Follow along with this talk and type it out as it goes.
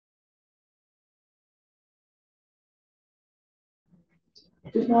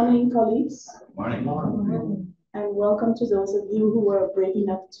Good morning, colleagues. Morning. Morning. And welcome to those of you who were brave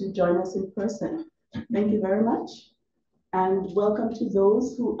enough to join us in person. Thank you very much. And welcome to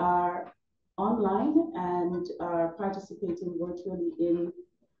those who are online and are participating virtually in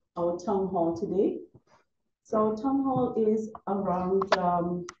our town hall today. So town hall is around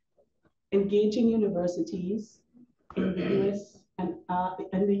engaging universities in the US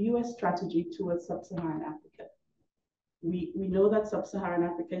and the US strategy towards Sub-Saharan Africa. We know that Sub-Saharan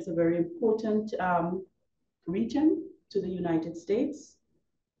Africa is a very important region to the United States,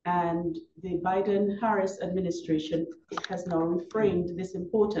 and the Biden-Harris administration has now reframed this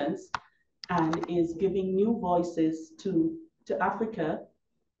importance and is giving new voices to Africa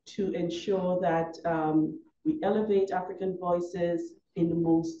to ensure that we elevate African voices in the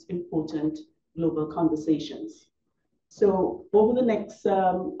most important global conversations. So over the next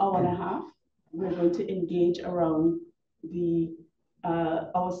hour and a half, we're going to engage around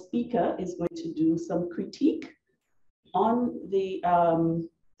our speaker is going to do some critique on the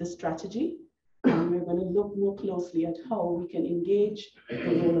strategy, and we're going to look more closely at how we can engage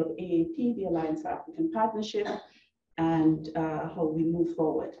the role of AAP, the Alliance for African Partnership, and how we move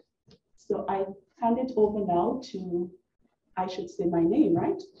forward. So I hand it over now to, I should say my name,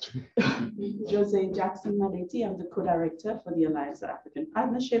 right? Jose Jackson Maleti. I'm the co-director for the Alliance for African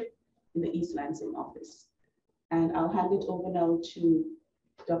Partnership in the East Lansing office. And I'll hand it over now to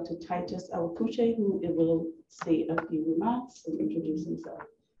Dr. Titus Awakuche, who will say a few remarks and introduce himself.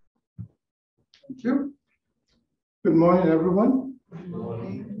 Thank you. Good morning, everyone. Good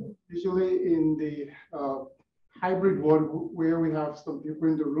morning. Usually in the hybrid world where we have some people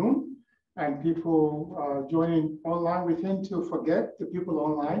in the room and people joining online, we tend to forget the people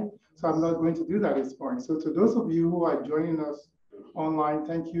online. So I'm not going to do that this morning. So to those of you who are joining us online,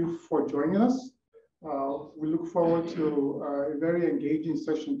 thank you for joining us. We look forward to a very engaging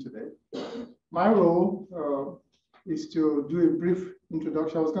session today. My role is to do a brief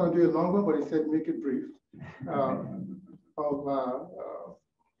introduction. I was going to do a long one, but he said make it brief of our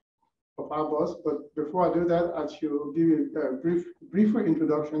boss. But before I do that, I should give you a briefer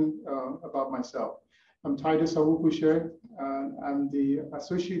introduction about myself. I'm Titus Awakuche, and I'm the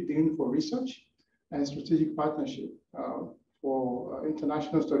Associate Dean for Research and Strategic Partnership for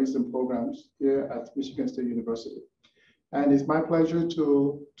International Studies and Programs here at Michigan State University. And it's my pleasure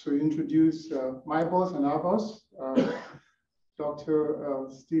to introduce my boss and our boss, Dr.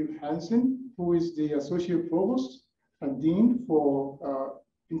 Steve Hansen, who is the Associate Provost and Dean for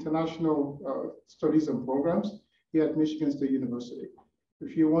International Studies and Programs here at Michigan State University.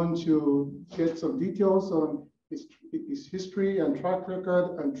 If you want to get some details on his history and track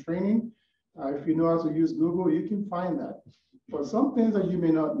record and training, if you know how to use Google, you can find that. But some things that you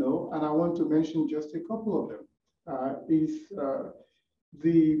may not know, and I want to mention just a couple of them, is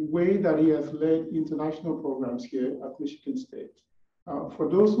the way that he has led international programs here at Michigan State. For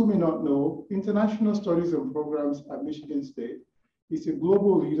those who may not know, International Studies and Programs at Michigan State is a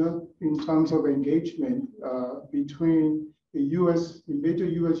global leader in terms of engagement between a major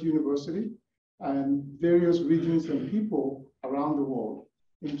US university and various regions and people around the world,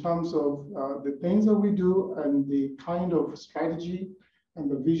 in terms of the things that we do and the kind of strategy and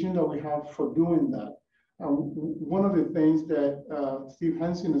the vision that we have for doing that. One of the things that Steve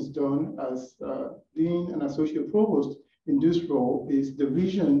Hansen has done as Dean and Associate Provost in this role is the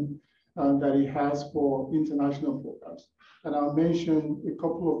vision that he has for international programs. And I'll mention a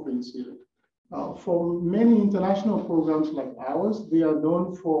couple of things here. For many international programs like ours, they are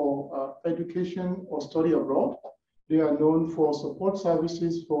known for education or study abroad. They are known for support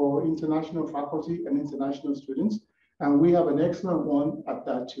services for international faculty and international students, and we have an excellent one at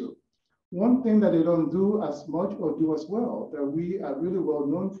that too. One thing that they don't do as much or do as well that we are really well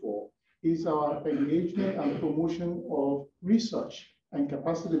known for is our engagement and promotion of research and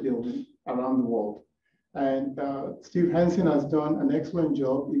capacity building around the world. And Steve Hansen has done an excellent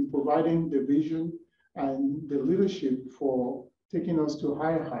job in providing the vision and the leadership for taking us to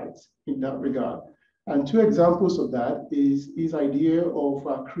higher heights in that regard. And two examples of that is his idea of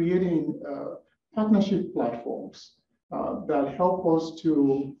creating partnership platforms that help us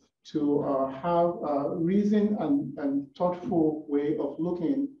to have a reasoned and thoughtful way of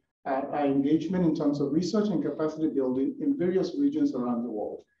looking at our engagement in terms of research and capacity building in various regions around the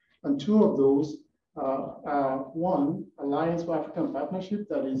world. And two of those are one, Alliance for African Partnership,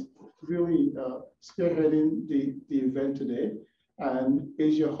 that is really spearheading the event today, and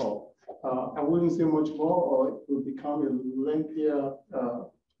Asia Hub. I wouldn't say much more, or it will become a lengthier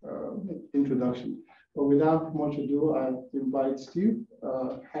introduction. But without much ado, I invite Steve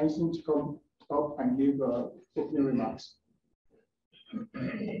Hansen to come up and give opening remarks.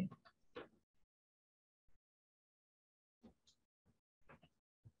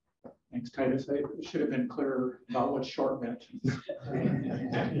 Thanks, Titus. I should have been clearer about what short meant.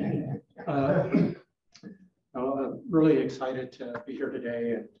 I'm really excited to be here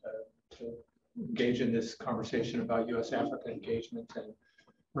today and to engage in this conversation about U.S.-Africa engagement and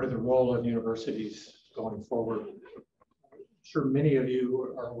what are the role of universities going forward. I'm sure many of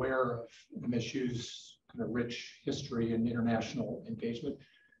you are aware of MSU's kind of rich history in international engagement.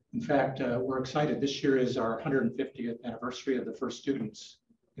 In fact, we're excited. This year is our 150th anniversary of the first students,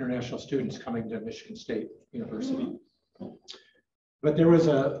 international students coming to Michigan State University. But there was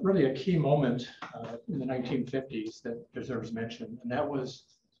really a key moment in the 1950s that deserves mention, and that was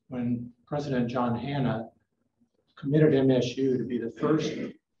when President John Hanna committed MSU to be the first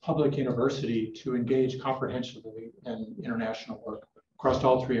public university to engage comprehensively in international work across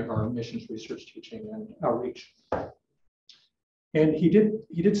all three of our missions, research, teaching, and outreach. And he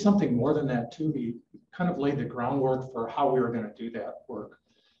did something more than that too. He kind of laid the groundwork for how we were going to do that work.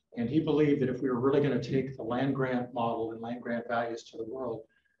 And he believed that if we were really going to take the land grant model and land grant values to the world,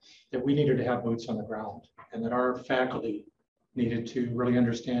 that we needed to have boots on the ground, and that our faculty needed to really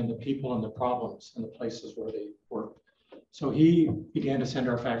understand the people and the problems and the places where they worked. So he began to send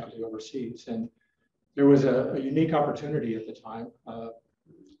our faculty overseas. And there was a unique opportunity at the time. Then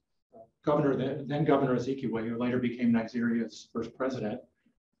Governor Azikiwe, who later became Nigeria's first president,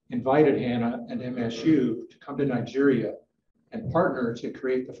 invited Hanna and MSU to come to Nigeria and partner to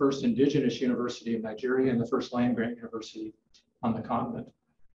create the first indigenous university in Nigeria and the first land grant university on the continent.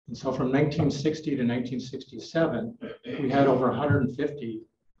 And so from 1960 to 1967, we had over 150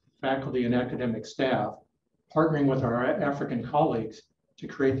 faculty and academic staff partnering with our African colleagues to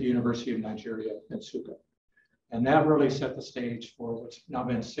create the University of Nigeria in Nsukka. And that really set the stage for what's now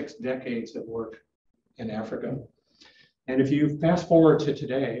been 6 decades of work in Africa. And if you fast forward to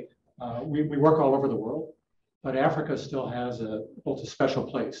today, we work all over the world, but Africa still has both a special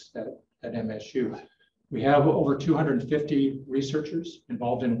place at MSU. We have over 250 researchers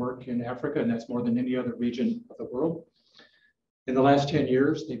involved in work in Africa, and that's more than any other region of the world. In the last 10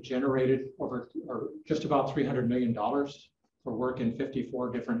 years, they've generated just about $300 million for work in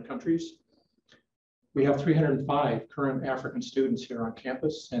 54 different countries. We have 305 current African students here on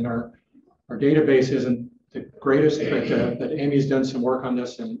campus, and our database isn't the greatest, but Amy's done some work on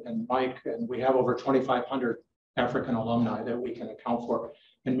this, and Mike, and we have over 2,500 African alumni that we can account for.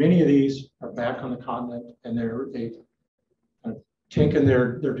 And many of these are back on the continent, and they've kind of taken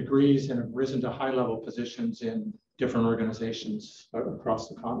their degrees and have risen to high-level positions in different organizations across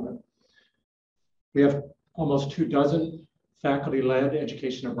the continent. We have almost 24 faculty-led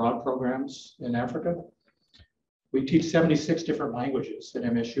education abroad programs in Africa. We teach 76 different languages at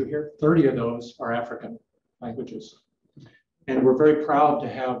MSU here. 30 of those are African languages. And we're very proud to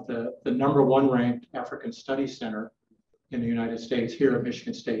have the #1 ranked African Studies Center in the United States here at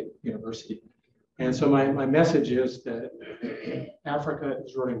Michigan State University. And so my message is that Africa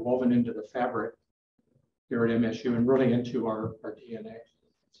is really woven into the fabric here at MSU and really into our DNA.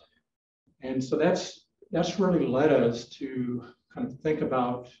 And so that's really led us to kind of think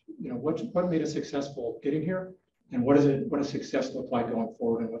about, what made us successful getting here, and what does success look like going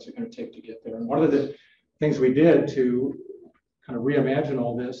forward, and what's it going to take to get there. And one of the things we did to kind of reimagine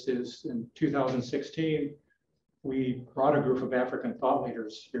all this is in 2016, we brought a group of African thought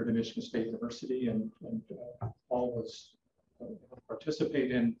leaders here to Michigan State University, and Paul was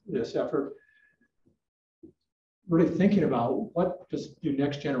participate in this effort, really thinking about what do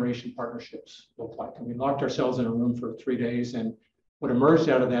next generation partnerships look like. And we locked ourselves in a room for 3 days, and what emerged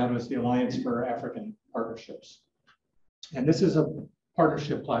out of that was the Alliance for African Partnerships. And this is a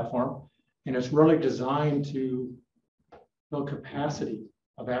partnership platform, and it's really designed to build capacity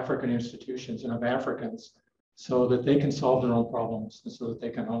of African institutions and of Africans so that they can solve their own problems and so that they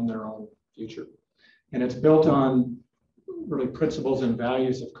can own their own future. And it's built on really principles and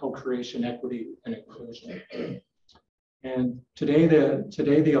values of co-creation, equity, and inclusion. And today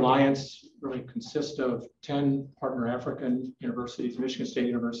the Alliance really consists of 10 partner African universities, Michigan State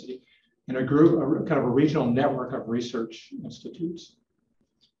University, and a kind of a regional network of research institutes.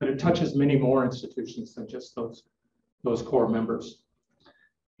 But it touches many more institutions than just those core members.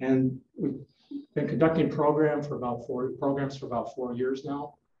 And we've been conducting programs for about 4 years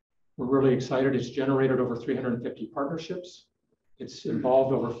now. We're really excited. It's generated over 350 partnerships. It's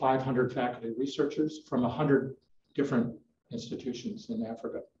involved over 500 faculty researchers from 100 different institutions in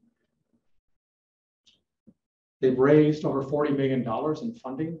Africa. They've raised over $40 million in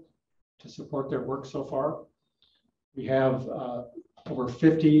funding to support their work so far. We have over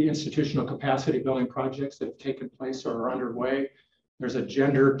 50 institutional capacity building projects that have taken place or are underway There's a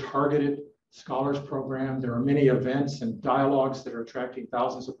gender-targeted scholars program. There are many events and dialogues that are attracting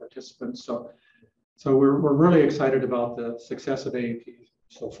thousands of participants. So we're really excited about the success of AAP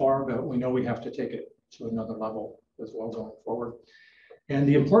so far, but we know we have to take it to another level as well going forward. And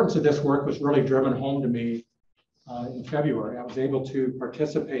the importance of this work was really driven home to me in February. I was able to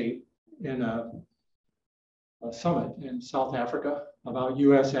participate in a summit in South Africa about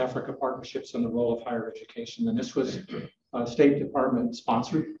U.S.-Africa partnerships and the role of higher education. And this was State Department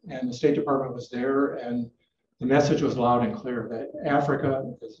sponsored, and the State Department was there, and the message was loud and clear that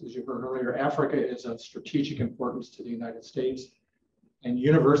Africa, as you heard earlier, Africa is of strategic importance to the United States, and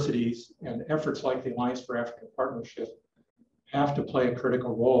universities and efforts like the Alliance for African Partnership have to play a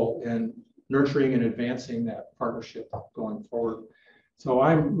critical role in nurturing and advancing that partnership going forward. So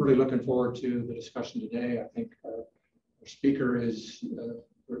I'm really looking forward to the discussion today. I think our speaker is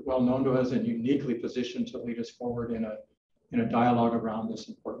well known to us and uniquely positioned to lead us forward in a dialogue around this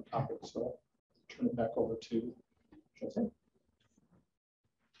important topic. So I'll turn it back over to Jose.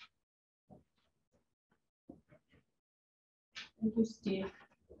 Thank you, Steve.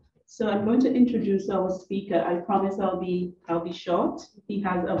 So I'm going to introduce our speaker. I promise I'll be short. He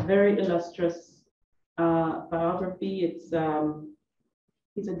has a very illustrious biography.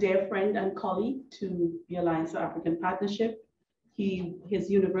 He's a dear friend and colleague to the Alliance for African Partnership. His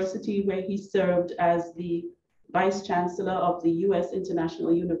university, where he served as the Vice Chancellor of the U.S.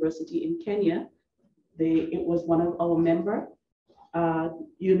 International University in Kenya, it was one of our member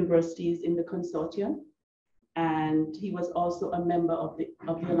universities in the consortium. And he was also a member of the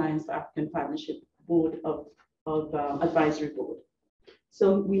Alliance for African Partnership Board of Advisory Board.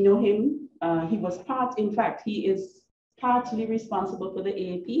 So we know him. He was in fact, he is partly responsible for the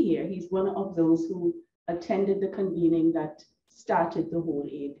AAP here. He's one of those who attended the convening that started the whole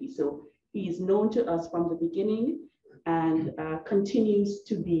AAP. So he is known to us from the beginning and continues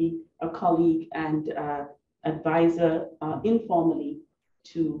to be a colleague and advisor informally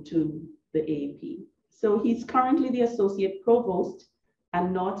to the AAP. So he's currently the Associate Provost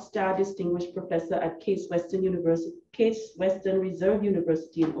and North Star Distinguished Professor at Case Western Reserve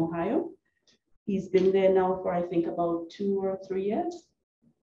University in Ohio. He's been there now for, I think, about 2 or 3 years.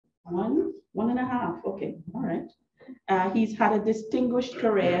 One and a half. Okay, all right. He's had a distinguished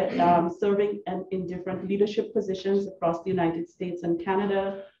career serving in different leadership positions across the United States and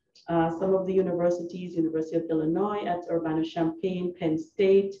Canada. Some of the universities, University of Illinois at Urbana-Champaign, Penn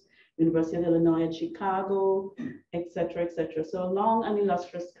State, University of Illinois at Chicago, et cetera, et cetera. So a long and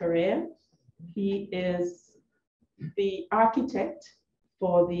illustrious career. He is the architect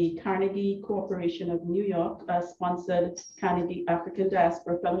for the Carnegie Corporation of New York sponsored Carnegie African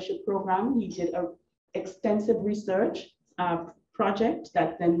Diaspora Fellowship Program. He did an extensive research project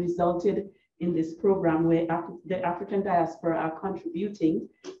that then resulted in this program where the African diaspora are contributing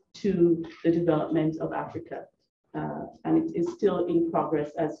to the development of Africa. And it is still in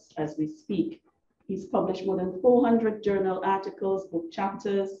progress as we speak. He's published more than 400 journal articles, book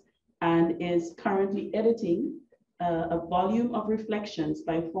chapters, and is currently editing a volume of reflections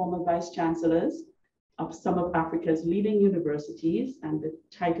by former vice chancellors of some of Africa's leading universities. And the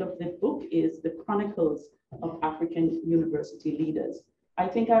title of the book is The Chronicles of African University Leaders. I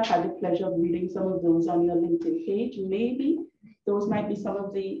think I've had the pleasure of reading some of those on your LinkedIn page. Maybe those might be some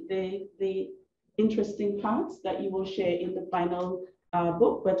of the interesting parts that you will share in the final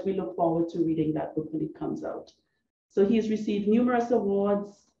book, but we look forward to reading that book when it comes out. So he has received numerous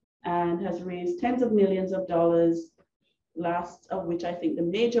awards and has raised tens of millions of dollars, last of which I think the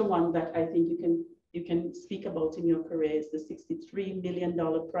major one that I think you can speak about in your career is the $63 million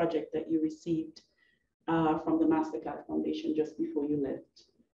project that you received from the MasterCard Foundation just before you left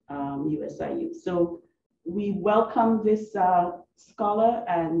USIU. So we welcome this scholar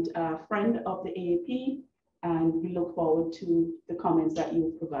and friend of the AAP, and we look forward to the comments that you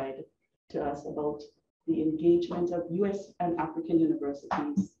will provide to us about the engagement of US and African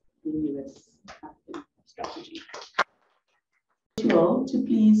universities in US African strategy. You all to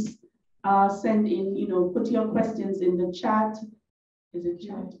please send in, put your questions in the chat. Is it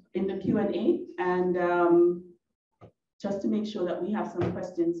chat? In the Q&A, and just to make sure that we have some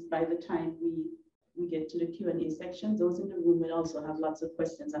questions by the time we get to the Q&A section. Those in the room will also have lots of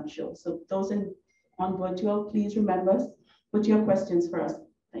questions, I'm sure. So those on virtual, please remember, put your questions for us.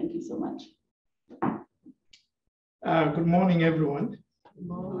 Thank you so much. Good morning, everyone. Good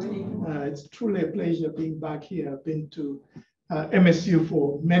morning. It's truly a pleasure being back here. I've been to MSU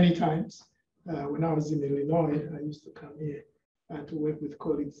for many times. When I was in Illinois, I used to come here to work with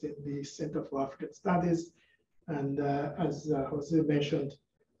colleagues in the Center for African Studies. And as Jose mentioned,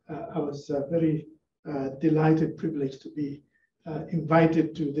 I was very delighted, privileged to be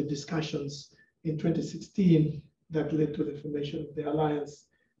invited to the discussions in 2016 that led to the formation of the Alliance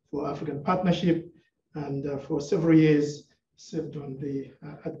for African Partnership, and for several years served on the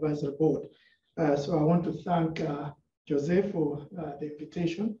advisory board. So I want to thank Jose for the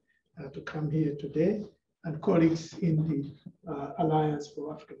invitation to come here today, and colleagues in the Alliance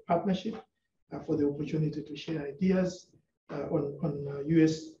for African Partnership for the opportunity to share ideas on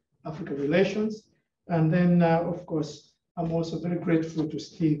US-Africa relations. And then, of course, I'm also very grateful to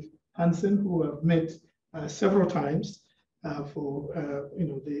Steve Hansen, who I've met several times for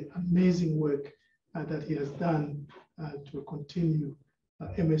the amazing work that he has done to continue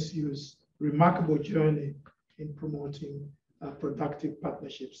MSU's remarkable journey in promoting productive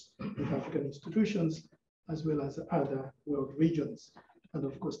partnerships with African institutions, as well as other world regions. And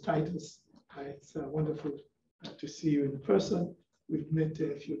of course, Titus, it's wonderful to see you in person. We've met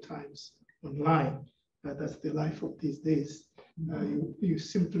a few times online. That's the life of these days. You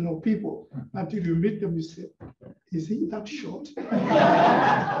seem to know people until you meet them. You say, "Is he that short?" And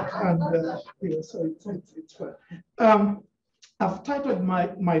so it's fun. I've titled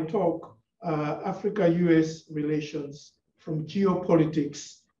my talk "Africa-US Relations from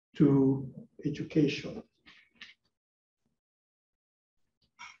Geopolitics to Education."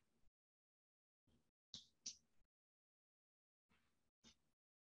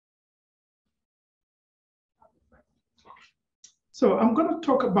 So I'm going to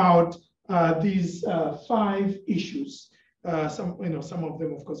talk about these 5 issues. Some of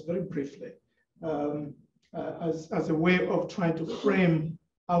them, of course, very briefly, as a way of trying to frame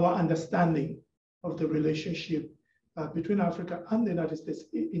our understanding of the relationship between Africa and the United States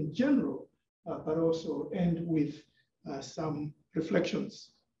in general, but also end with some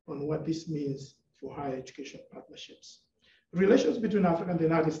reflections on what this means for higher education partnerships. Relations between Africa and the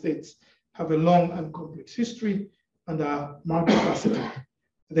United States have a long and complex history and are multifaceted.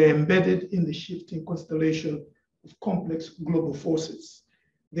 They're embedded in the shifting constellation of complex global forces.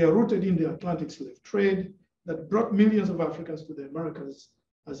 They are rooted in the Atlantic slave trade that brought millions of Africans to the Americas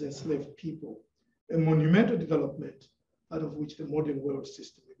as enslaved people, a monumental development out of which the modern world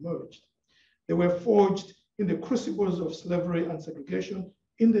system emerged. They were forged in the crucibles of slavery and segregation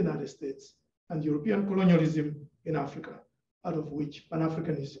in the United States and European colonialism in Africa, out of which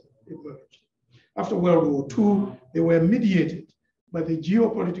Pan-Africanism emerged. After World War II, they were mediated by the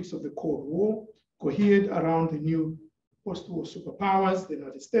geopolitics of the Cold War, cohered around the new post-war superpowers, the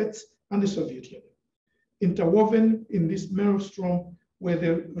United States and the Soviet Union. Interwoven in this maelstrom were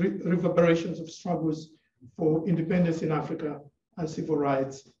the reverberations of struggles for independence in Africa and civil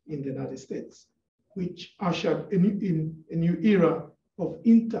rights in the United States, which ushered in a new era of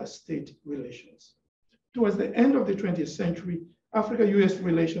interstate relations. Towards the end of the 20th century, Africa-US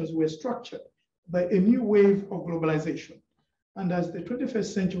relations were structured by a new wave of globalization. And as the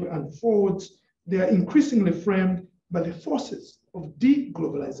 21st century unfolds, they are increasingly framed by the forces of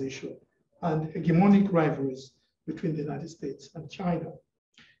de-globalization and hegemonic rivalries between the United States and China.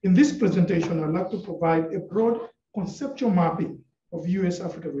 In this presentation, I'd like to provide a broad conceptual mapping of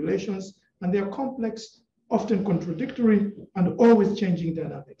US-Africa relations and their complex, often contradictory, and always changing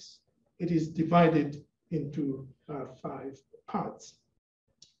dynamics. It is divided into 5 parts.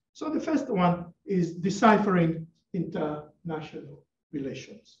 So the first one is deciphering international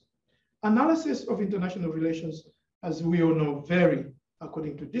relations. Analysis of international relations, as we all know, vary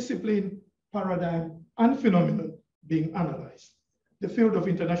according to discipline, paradigm, and phenomenon being analyzed. The field of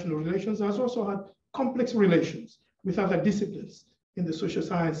international relations has also had complex relations with other disciplines in the social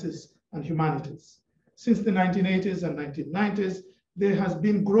sciences and humanities. Since the 1980s and 1990s, there has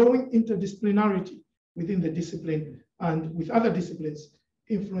been growing interdisciplinarity within the discipline and with other disciplines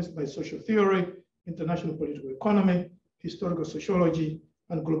influenced by social theory, international political economy, historical sociology,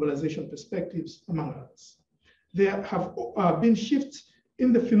 and globalization perspectives, among others. There have been shifts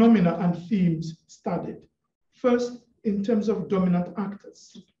in the phenomena and themes studied. First, in terms of dominant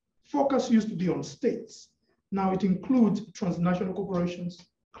actors. Focus used to be on states. Now it includes transnational corporations,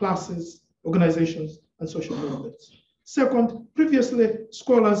 classes, organizations, and social movements. Second, previously,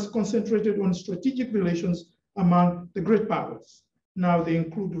 scholars concentrated on strategic relations among the great powers. Now they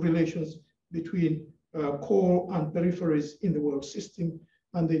include relations between core and peripheries in the world system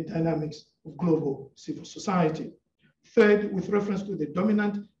and the dynamics of global civil society. Third, with reference to the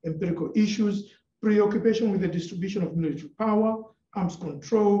dominant empirical issues, preoccupation with the distribution of military power, arms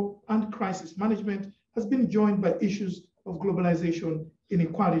control, and crisis management has been joined by issues of globalization,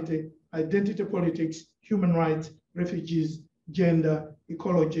 inequality, identity politics, human rights, refugees, gender,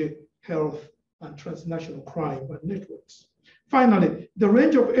 ecology, health, and transnational crime and networks. Finally, the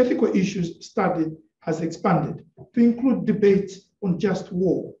range of ethical issues studied has expanded to include debates on just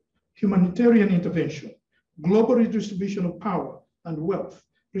war, humanitarian intervention, global redistribution of power and wealth,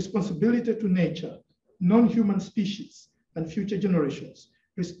 responsibility to nature, non-human species and future generations,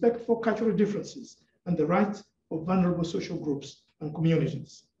 respect for cultural differences, and the rights of vulnerable social groups and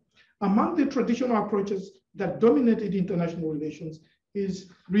communities. Among the traditional approaches that dominated international relations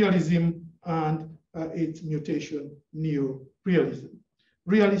is realism and its mutation, neo-realism.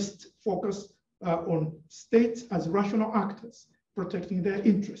 Realists focus on states as rational actors, protecting their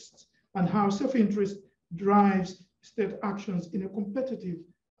interests, and how self-interest drives state actions in a competitive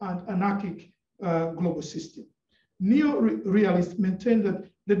and anarchic global system. Neo-realists maintain that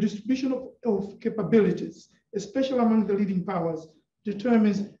the distribution of capabilities, especially among the leading powers,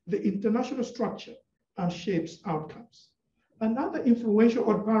 determines the international structure and shapes outcomes. Another influential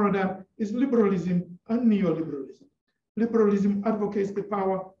odd paradigm is liberalism and neoliberalism. Liberalism advocates the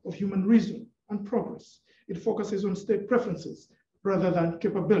power of human reason and progress. It focuses on state preferences rather than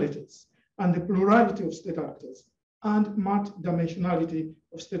capabilities, and the plurality of state actors and multidimensionality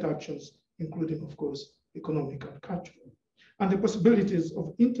of state actions, including, of course, economic and cultural, and the possibilities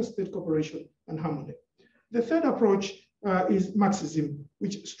of interstate cooperation and harmony. The third approach is Marxism,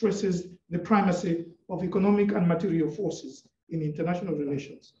 which stresses the primacy of economic and material forces in international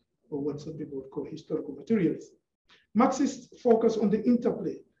relations, or what some people would call historical materialism. Marxists focus on the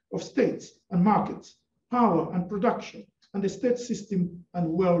interplay of states and markets, power and production, and the state system and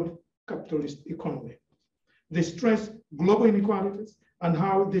world capitalist economy. They stress global inequalities and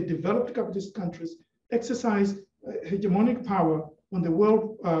how the developed capitalist countries exercise hegemonic power on the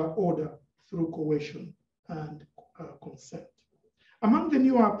world order through coercion and consent. Among the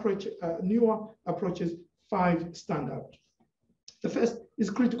newer approaches, 5 stand out. The first is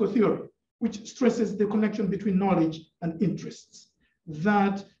critical theory, which stresses the connection between knowledge and interests,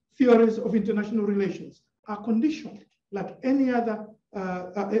 that theories of international relations are conditioned, like any other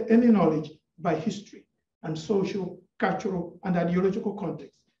any knowledge, by history and social, cultural, and ideological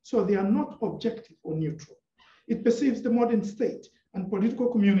context. So they are not objective or neutral. It perceives the modern state and political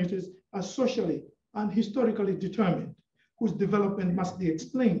communities as socially and historically determined, whose development must be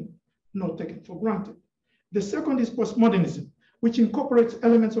explained, not taken for granted. The second is postmodernism, which incorporates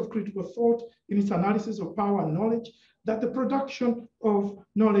elements of critical thought in its analysis of power and knowledge, that the production of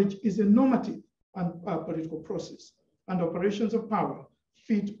knowledge is a normative and political process, and operations of power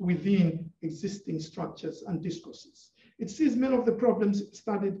fit within existing structures and discourses. It sees many of the problems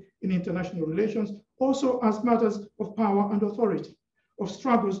studied in international relations also as matters of power and authority, of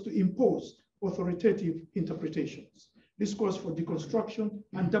struggles to impose authoritative interpretations. This calls for deconstruction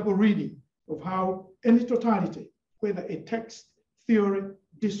and double reading of how any totality, whether a text, theory,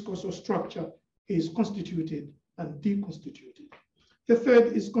 discourse, or structure, is constituted and deconstituted. The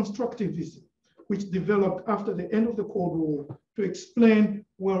third is constructivism, which developed after the end of the Cold War to explain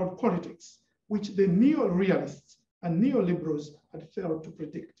world politics, which the neo-realists and neoliberals had failed to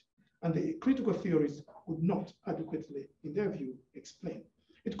predict, and the critical theories would not adequately, in their view, explain.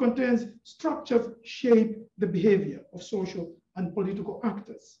 It contains structures shape the behavior of social and political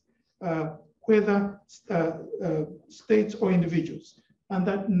actors, whether states or individuals, and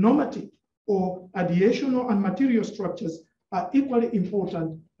that normative or ideational and material structures are equally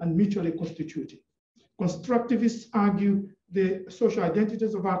important and mutually constitutive. Constructivists argue the social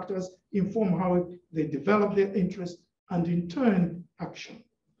identities of actors inform how they develop their interests and in turn action.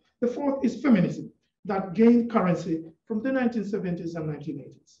 The fourth is feminism, that gained currency from the 1970s and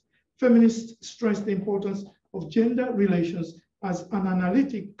 1980s. Feminists stress the importance of gender relations as an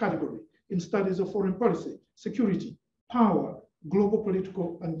analytic category in studies of foreign policy, security, power, global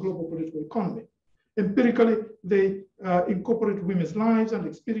political economy. Empirically, they incorporate women's lives and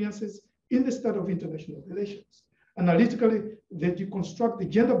experiences in the study of international relations. Analytically, they deconstruct the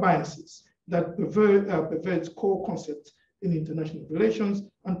gender biases that pervades core concepts in international relations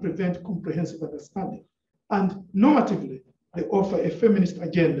and prevent comprehensive understanding. And normatively, they offer a feminist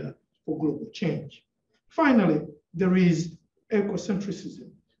agenda for global change. Finally, there is ecocentrism,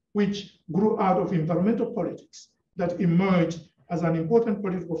 which grew out of environmental politics that emerged as an important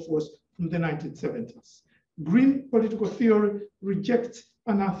political force from the 1970s. Green political theory rejects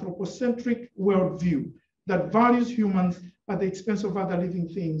an anthropocentric worldview that values humans at the expense of other living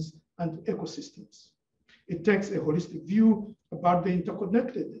things and ecosystems. It takes a holistic view about the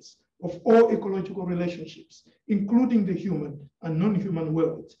interconnectedness of all ecological relationships, including the human and non-human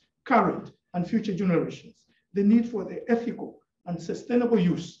worlds, current and future generations, the need for the ethical and sustainable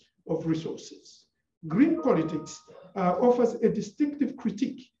use of resources. Green politics offers a distinctive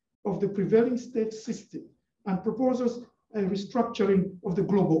critique of the prevailing state system and proposes a restructuring of the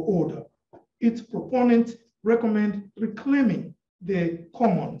global order. its proponents recommend reclaiming the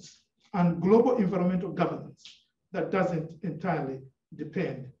commons and global environmental governance that doesn't entirely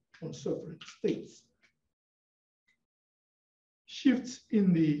depend on sovereign states. Shifts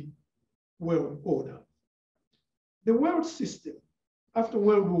in the world order. The world system after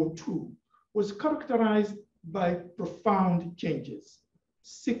World War II was characterized by profound changes.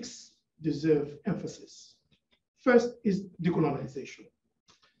 6 deserve emphasis. First is decolonization.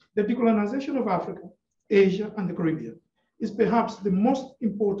 The decolonization of Africa, Asia, and the Caribbean is perhaps the most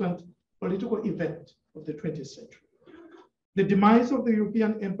important political event of the 20th century. The demise of the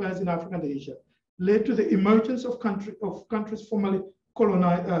European empires in Africa and Asia led to the emergence of countries formerly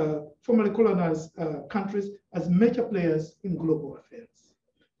colonized countries as major players in global affairs.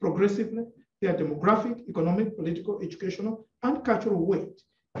 Progressively, their demographic, economic, political, educational, and cultural weight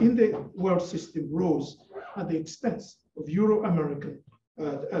in the world system rose at the expense of Euro-America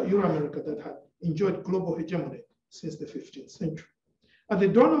that had enjoyed global hegemony since the 15th century. At the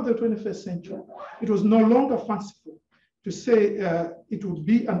dawn of the 21st century, it was no longer fanciful to say it would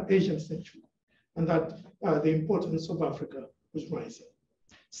be an Asian century and that the importance of Africa was rising.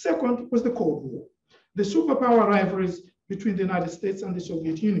 Second was the Cold War. The superpower rivalries between the United States and the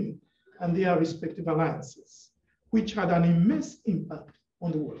Soviet Union and their respective alliances, which had an immense impact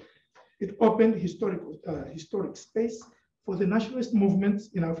on the world. It opened historic space for the nationalist movements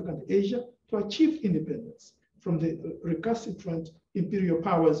in Africa and Asia to achieve independence from the recalcitrant imperial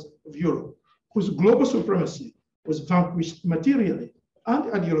powers of Europe, whose global supremacy was vanquished materially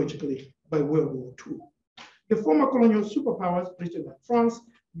and ideologically by World War II. The former colonial superpowers, Britain and France,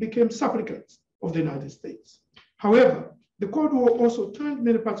 became supplicants of the United States. However, the Cold War also turned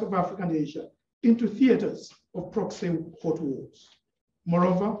many parts of Africa and Asia into theaters of proxy hot wars.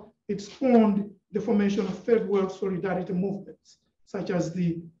 Moreover, it spawned the formation of third world solidarity movements, such as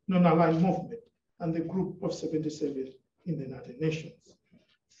the Non-Aligned Movement and the Group of 77 in the United Nations.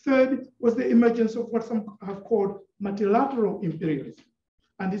 Third was the emergence of what some have called multilateral imperialism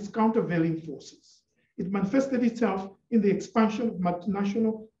and its countervailing forces. It manifested itself in the expansion of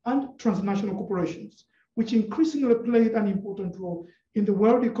multinational and transnational corporations, which increasingly played an important role in the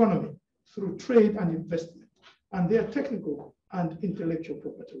world economy through trade and investment and their technical and intellectual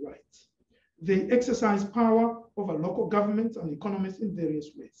property rights. They exercise power over local governments and economies in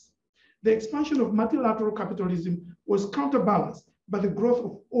various ways. The expansion of multilateral capitalism was counterbalanced by the growth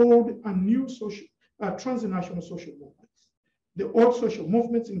of old and new transnational social movements. The old social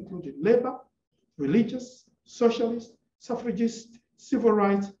movements included labor, religious, socialist, suffragist, civil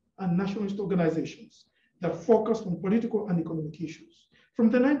rights, and nationalist organizations that focused on political and economic issues. From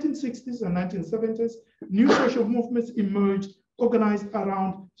the 1960s and 1970s, new social movements emerged organized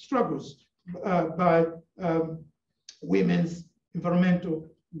around struggles by women's, environmental,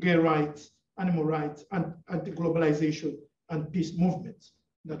 gay rights, animal rights, and anti-globalization and peace movements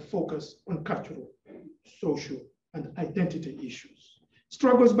that focus on cultural, social, and identity issues.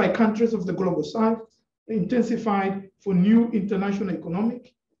 Struggles by countries of the global south intensified for new international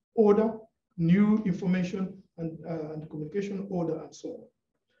economic order, new information and communication order, and so on.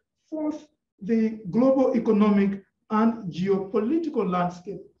 Fourth, the global economic and geopolitical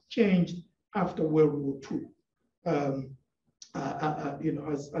landscape changed after World War II,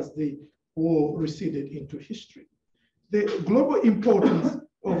 as the war receded into history. The global importance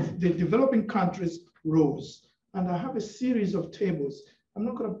of the developing countries rose. And I have a series of tables. I'm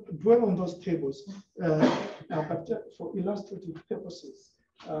not going to dwell on those tables, but for illustrative purposes.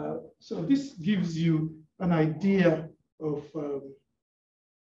 So this gives you an idea of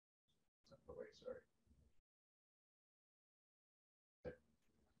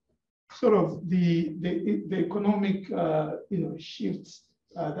sort of the economic shifts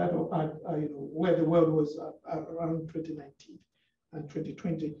that are where the world was around 2019 and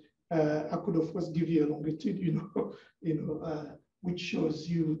 2020. I could of course give you a longitude, which shows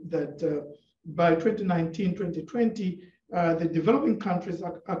you that by 2019, 2020, the developing countries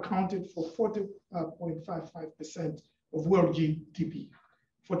accounted for 40.55% of world GDP,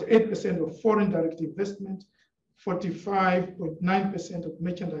 48% of foreign direct investment, 45.9% of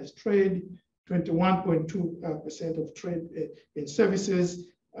merchandise trade, 21.2% of trade in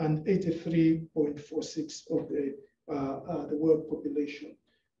services, and 83.46% of the world population.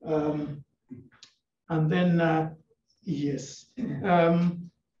 And then, yes,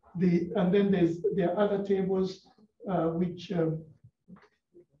 and then there are other tables which,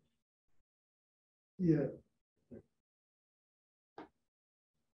 yeah.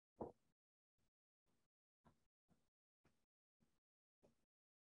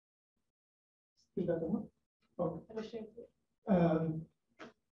 Is that the one? Oh.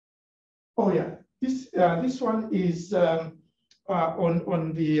 Oh yeah, this one is on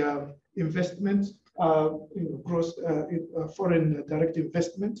the investment, gross foreign direct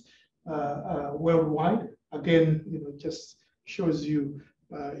investment worldwide. Again, just shows you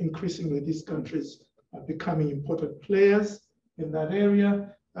increasingly these countries are becoming important players in that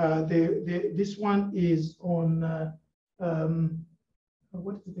area. This one is on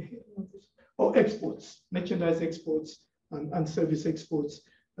what is the heading of this? Oh, exports, merchandise exports and service exports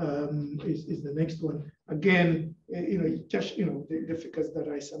is the next one. Again, just the figures that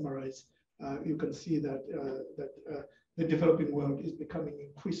I summarize, you can see that the developing world is becoming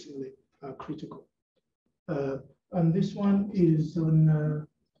increasingly critical. And this one is on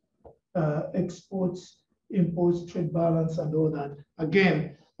exports, imports, trade balance, and all that.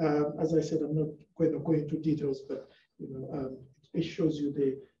 Again, as I said, I'm not going to go into details, but it shows you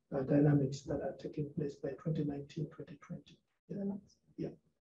the dynamics that are taking place by 2019, 2020. Yeah.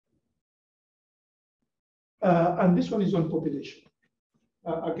 And this one is on population.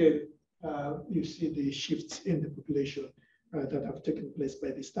 Again, you see the shifts in the population that have taken place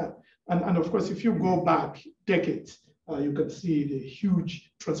by this time. And of course, if you go back decades, you can see the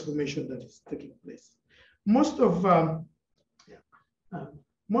huge transformation that is taking place. Most of the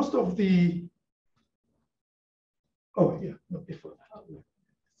most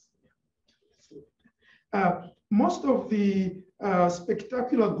of the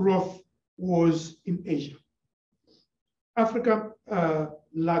spectacular growth was in Asia. Africa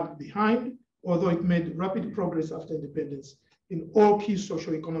lagged behind, although it made rapid progress after independence in all key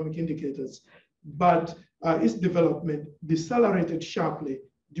socio-economic indicators, but its development decelerated sharply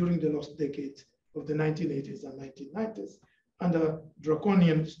during the last decades of the 1980s and 1990s under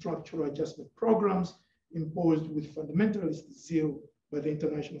draconian structural adjustment programs imposed with fundamentalist zeal by the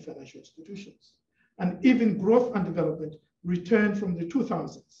international financial institutions. And even growth and development returned from the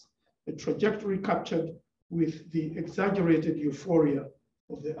 2000s, a trajectory captured with the exaggerated euphoria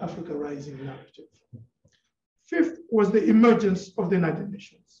of the Africa Rising narrative. Fifth was the emergence of the United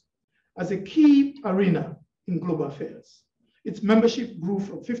Nations as a key arena in global affairs. Its membership grew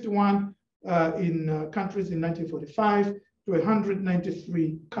from 51 countries in 1945 to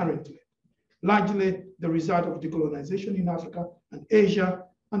 193 currently, largely the result of decolonization in Africa and Asia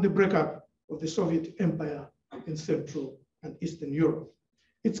and the breakup of the Soviet Empire in Central and Eastern Europe.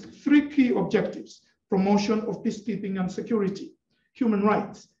 Its three key objectives: promotion of peacekeeping and security, human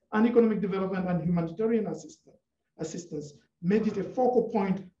rights, and economic development and humanitarian assistance made it a focal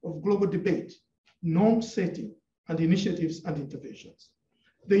point of global debate, norm setting, and initiatives and interventions.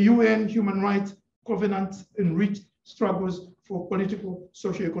 The UN Human Rights Covenant enriched struggles for political,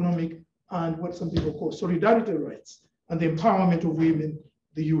 socio-economic, and what some people call solidarity rights, and the empowerment of women,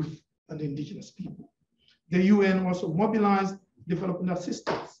 the youth, and the indigenous people. The UN also mobilized development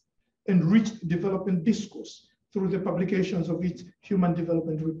assistance, enriched development discourse through the publications of its human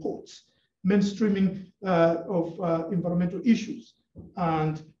development reports, mainstreaming of environmental issues,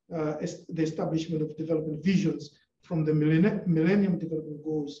 and the establishment of development visions from the Millennium Development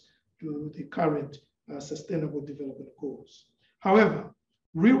Goals to the current Sustainable Development Goals. However,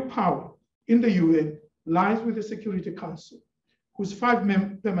 real power in the UN lies with the Security Council, whose 5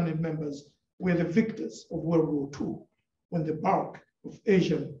 permanent members were the victors of World War II, when the bulk of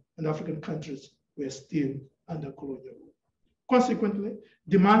Asian and African countries were still under colonial rule. Consequently,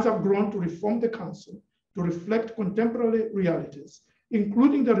 demands have grown to reform the Council to reflect contemporary realities,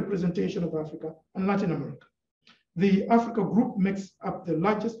 including the representation of Africa and Latin America. The Africa Group makes up the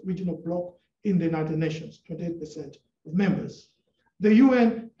largest regional bloc in the United Nations, 28% of members. The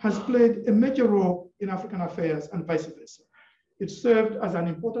UN has played a major role in African affairs and vice versa. It served as an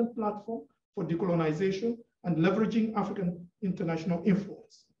important platform for decolonization and leveraging African international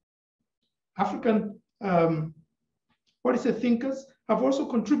influence. African policy thinkers have also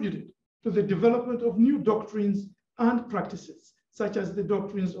contributed to the development of new doctrines and practices, such as the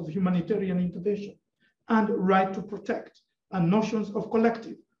doctrines of humanitarian intervention and right to protect, and notions of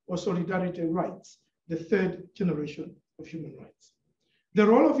collective or solidarity rights, the 3rd generation of human rights. The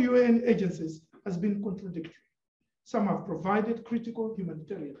role of UN agencies has been contradictory. Some have provided critical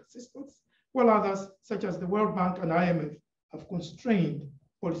humanitarian assistance, while others, such as the World Bank and IMF, have constrained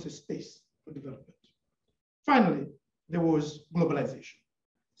policy space for development. Finally, there was globalization.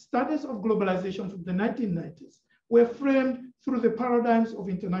 Studies of globalization from the 1990s were framed through the paradigms of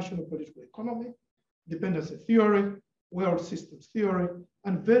international political economy, dependency theory, world systems theory,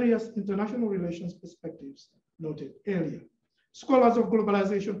 and various international relations perspectives noted earlier. Scholars of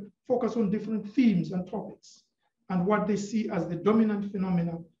globalization focus on different themes and topics and what they see as the dominant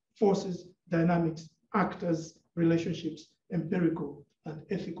phenomena, forces, dynamics, actors, relationships, empirical and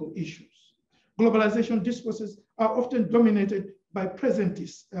ethical issues. globalization discourses are often dominated by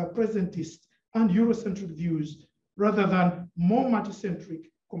presentist and Eurocentric views rather than more multicentric,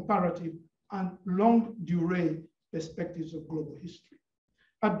 comparative, and longue durée perspectives of global history.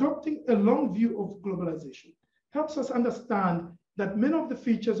 Adopting a long view of globalization helps us understand that many of the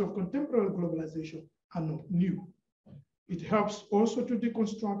features of contemporary globalization are not new. It helps also to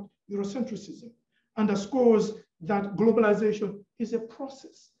deconstruct Eurocentrism, underscores that globalization is a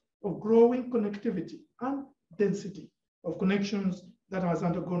process of growing connectivity and density of connections that has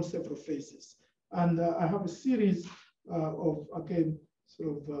undergone several phases. And I have a series of, again, sort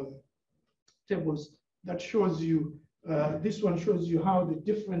of tables that shows you, this one shows you how the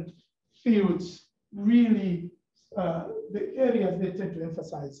different fields really, the areas they tend to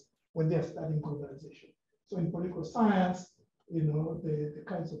emphasize when they're studying globalization. So in political science, you know, the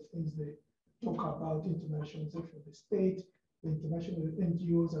kinds of things they talk about, internationalization of the state, the international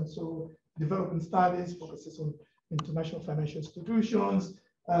NGOs, and so development studies focuses on international financial institutions,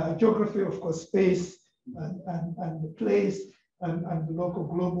 geography, of course, space and the place and the local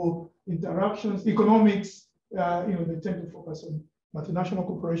global interactions, economics, you know, they tend to focus on multinational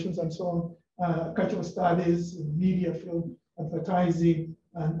corporations and so on, cultural studies, media, film, advertising,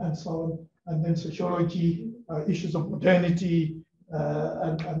 and so on, and then sociology, issues of modernity,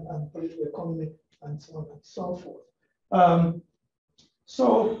 and political economy, and so on and so forth.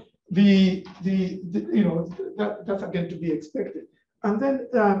 So you know, that's again to be expected. And then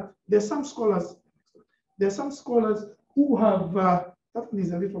there's some scholars who have, that one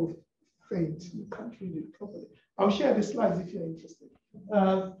is a little faint, you can't read it properly. I'll share the slides if you're interested.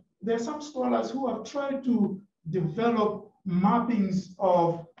 There are some scholars who have tried to develop mappings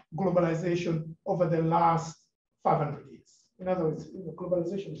of globalization over the last 500 years. In other words, you know,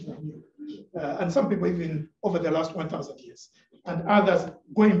 globalization is not new. And some people even over the last 1,000 years, and others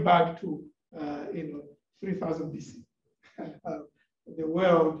going back to, you know, 3000 BC. The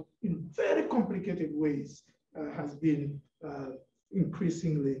world, in very complicated ways, has been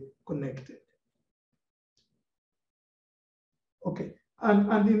increasingly connected. Okay,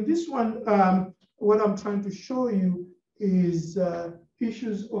 and in this one, what I'm trying to show you is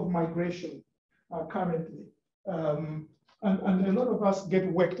issues of migration currently. And a lot of us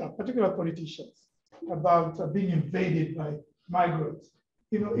get worked up, particularly politicians, about being invaded by migrants.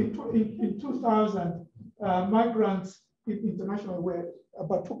 You know, in 2000, migrants internationally were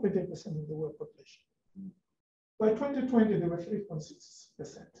about 2.8% of the world population. By 2020, they were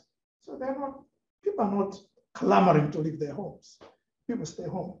 3.6%. So they're not, people are not clamoring to leave their homes. People stay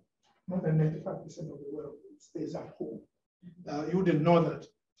home. More than 95% of the world stays at home. You wouldn't know that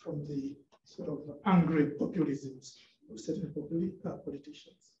from the sort of angry populisms of certain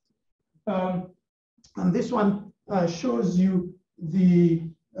politicians. And this one shows you the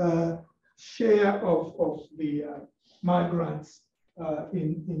share of the migrants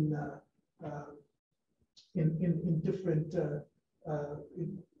in different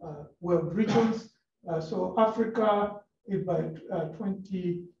world regions. So Africa, if by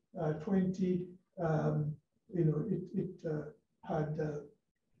 2020, you know, it had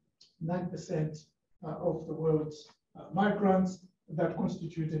 9% of the world's migrants that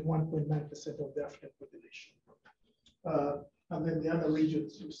constituted 1.9% of the African population. And then the other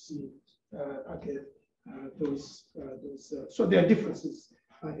regions you see again so there are differences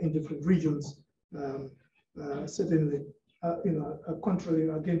in different regions. Certainly, you know, contrary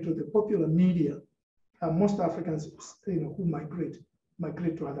again to the popular media, most Africans, you know, who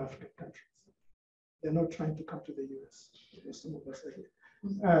migrate to other African countries. They're not trying to come to the US. Some of us are here.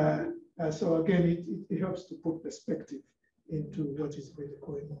 So again, it helps to put perspective into what is really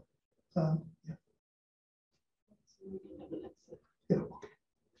going on. Yeah. Yeah. Okay.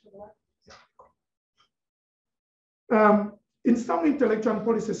 In some intellectual and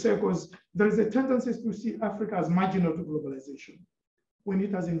policy circles, there is a tendency to see Africa as marginal to globalization, when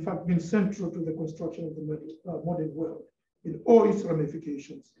it has in fact been central to the construction of the modern world in all its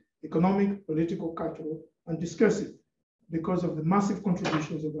ramifications, economic, political, cultural, and discursive, because of the massive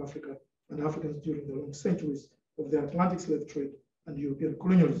contributions of Africa and Africans during the long centuries of the Atlantic slave trade and European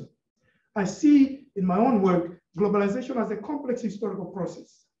colonialism. I see in my own work, globalization as a complex historical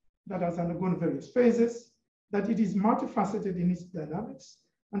process that has undergone various phases, that it is multifaceted in its dynamics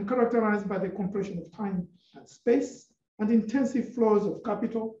and characterized by the compression of time and space and intensive flows of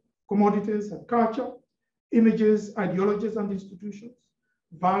capital, commodities and culture, images, ideologies and institutions,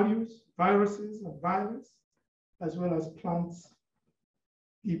 values, viruses and violence, as well as plants,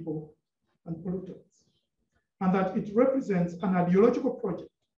 people, and pollutants. And that it represents an ideological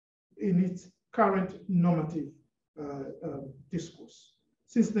project in its current normative discourse.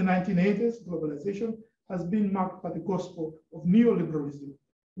 Since the 1980s, globalization has been marked by the gospel of neoliberalism,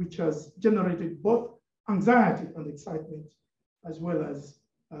 which has generated both anxiety and excitement, as well as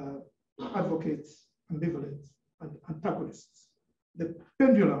advocates, ambivalents, and antagonists. The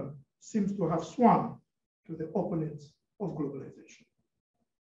pendulum seems to have swung to the opponents of globalization.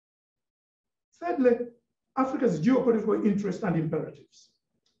 Thirdly, Africa's geopolitical interests and imperatives.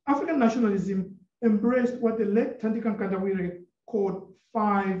 African nationalism embraced what the late Tandika Nkandawire called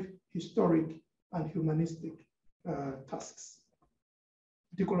 5 historic and humanistic tasks: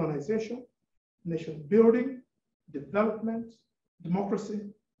 decolonization, nation building, development, democracy,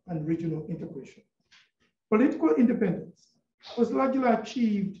 and regional integration. Political independence was largely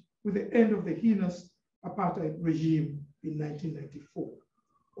achieved with the end of the heinous apartheid regime in 1994.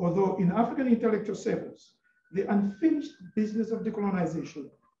 Although in African intellectual circles, the unfinished business of decolonization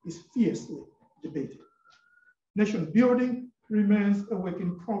is fiercely debated. Nation building remains a work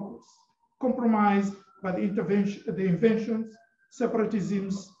in progress, compromised by the inventions,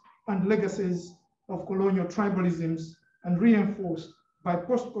 separatisms, and legacies of colonial tribalisms, and reinforced by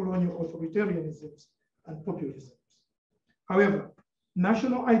post-colonial authoritarianisms and populisms. However,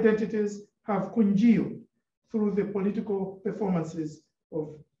 national identities have congealed through the political performances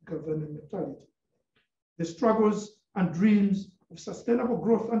of governmentality. The struggles and dreams of sustainable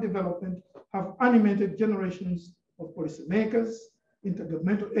growth and development have animated generations of policymakers,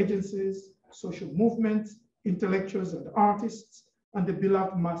 intergovernmental agencies, social movements, intellectuals and artists, and the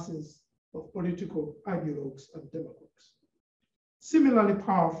beloved masses of political ideologues and demagogues. Similarly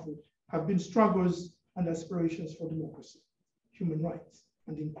powerful have been struggles and aspirations for democracy, human rights,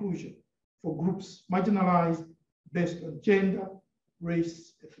 and inclusion for groups marginalized based on gender,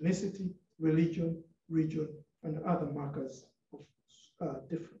 race, ethnicity, religion, region, and other markers of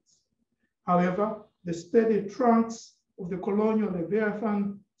difference. However, the steady trunks of the colonial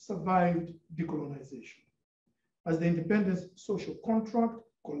leviathan survived decolonization. As the independence social contract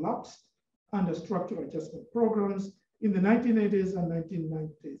collapsed under structural adjustment programs in the 1980s and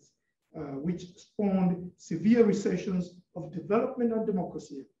 1990s, which spawned severe recessions of development and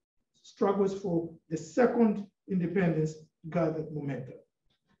democracy, struggles for the second independence gathered momentum.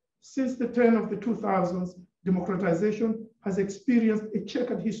 Since the turn of the 2000s, democratization has experienced a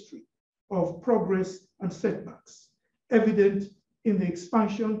checkered history of progress and setbacks, evident in the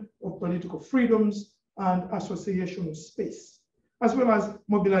expansion of political freedoms and association of space, as well as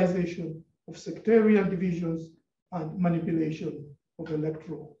mobilization of sectarian divisions and manipulation of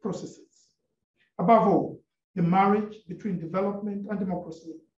electoral processes. Above all, the marriage between development and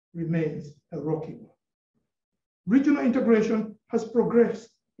democracy remains a rocky one. Regional integration has progressed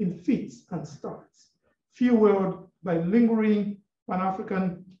in fits and starts, fueled by lingering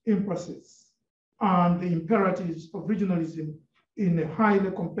Pan-African impulses and the imperatives of regionalism in a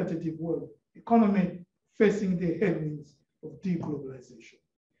highly competitive world economy facing the headwinds of deglobalization.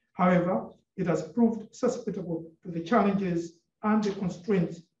 However, it has proved susceptible to the challenges and the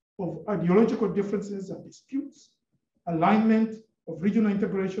constraints of ideological differences and disputes, alignment of regional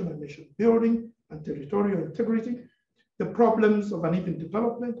integration and nation building and territorial integrity, the problems of uneven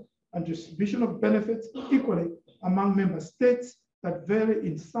development and distribution of benefits equally among member states that vary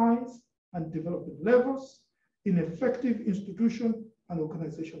in size and development levels, ineffective institution and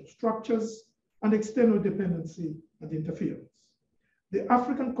organizational structures, and external dependency and interference. The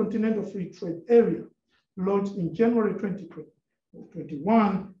African Continental Free Trade Area, launched in January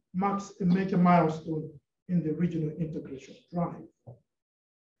 2021, marks a major milestone in the regional integration drive.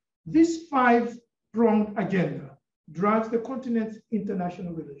 This 5-pronged agenda drives the continent's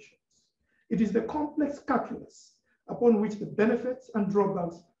international relations. It is the complex calculus upon which the benefits and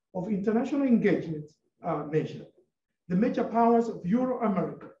drawbacks of international engagement are measured. The major powers of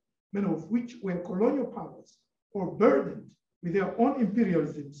Euro-America, many of which were colonial powers or burdened with their own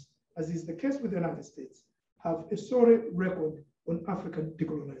imperialisms, as is the case with the United States, have a sorry record on African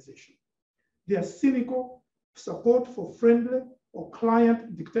decolonization. Their cynical support for friendly or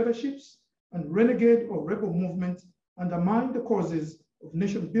client dictatorships and renegade or rebel movements undermine the causes of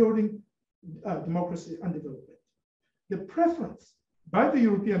nation building, democracy, and development. The preference by the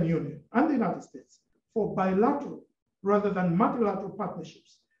European Union and the United States for bilateral rather than multilateral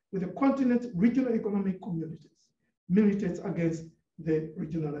partnerships with the continent's regional economic communities militates against the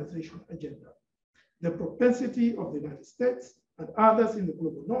regionalization agenda. The propensity of the United States and others in the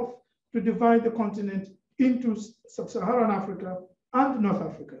global north to divide the continent into Sub-Saharan Africa and North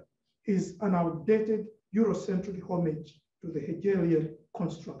Africa is an outdated Eurocentric homage to the Hegelian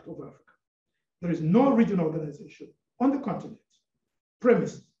construct of Africa. There is no regional organization on the continent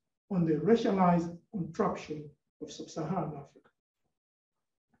premised on the racialized contraption of Sub-Saharan Africa.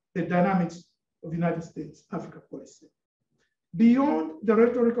 the dynamics of United States Africa policy. Beyond the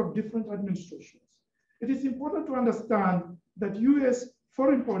rhetoric of different administrations, it is important to understand that US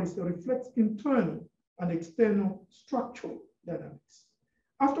foreign policy reflects internal and external structural dynamics.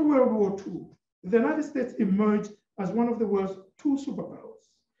 After World War II, the United States emerged as one of the world's two superpowers.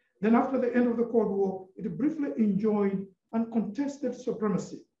 Then after the end of the Cold War, it briefly enjoyed uncontested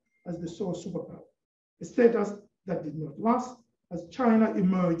supremacy as the sole superpower, a status that did not last as China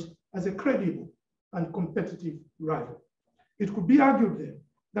emerged as a credible and competitive rival. It could be argued then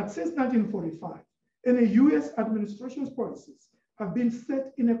that since 1945, any US administration's policies have been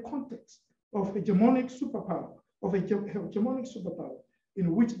set in a context of hegemonic superpower,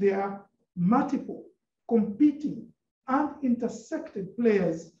 in which there are multiple competing and intersected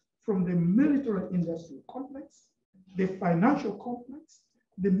players from the military industrial complex, the financial complex,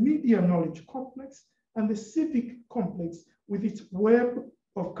 the media knowledge complex, and the civic complex with its web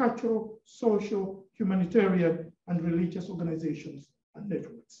of cultural, social, humanitarian, and religious organizations and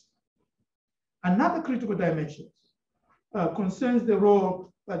networks. Another critical dimension concerns the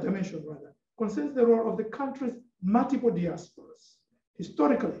role of the country's multiple diasporas,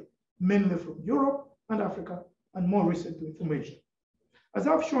 historically, mainly from Europe and Africa, and more recently from Asia. As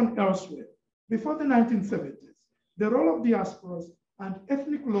I've shown elsewhere, before the 1970s, the role of diasporas and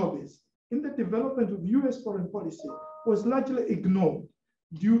ethnic lobbies in the development of US foreign policy was largely ignored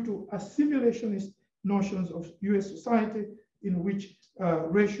due to assimilationist notions of US society in which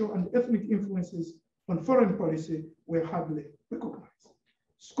racial and ethnic influences on foreign policy were hardly recognized.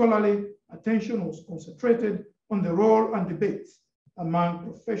 Scholarly attention was concentrated on the role and debates among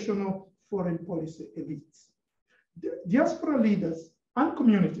professional foreign policy elites. Diaspora leaders and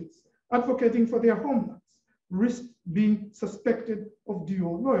communities advocating for their homelands risked being suspected of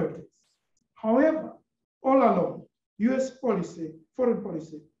dual loyalties. However, all along, US foreign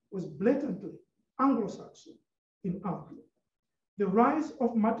policy was blatantly Anglo-Saxon in outlook. The rise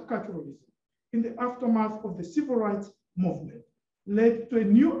of multiculturalism in the aftermath of the civil rights movement led to a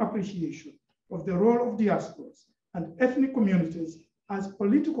new appreciation of the role of diasporas and ethnic communities as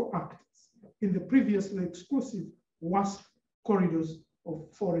political actors in the previously exclusive WASP corridors of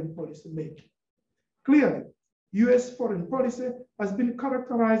foreign policy making. Clearly, US foreign policy has been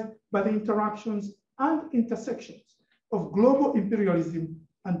characterized by the interactions and intersections of global imperialism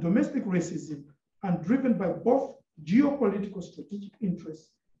and domestic racism, and driven by both geopolitical strategic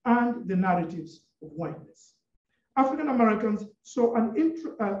interests and the narratives of whiteness. African Americans saw an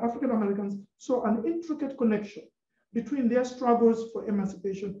intricate connection between their struggles for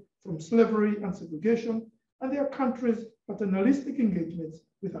emancipation from slavery and segregation and their country's paternalistic engagements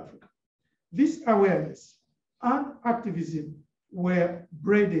with Africa. This awareness and activism were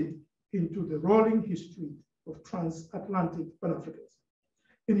braided into the rolling history of transatlantic Pan-Africanism.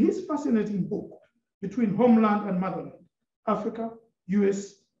 In his fascinating book, Between Homeland and Motherland, Africa,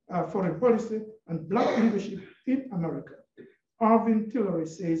 US Foreign Policy, and Black Leadership in America, Arvin Tillery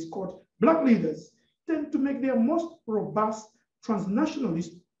says, quote, Black leaders tend to make their most robust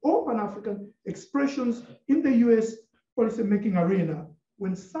transnationalist or Pan-African expressions in the US policymaking arena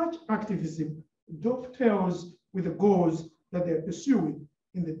when such activism dovetails with the goals that they're pursuing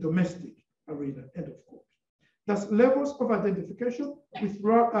in the domestic arena, end of quote. Thus, levels of identification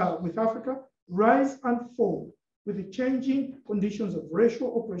with Africa rise and fall with the changing conditions of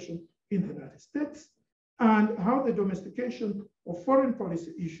racial oppression in the United States and how the domestication of foreign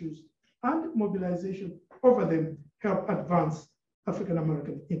policy issues and mobilization over them help advance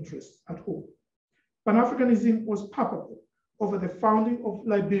African-American interests at home. Pan-Africanism was palpable over the founding of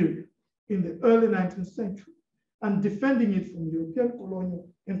Liberia in the early 19th century and defending it from European colonial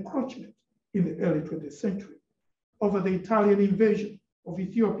encroachment in the early 20th century, over the Italian invasion of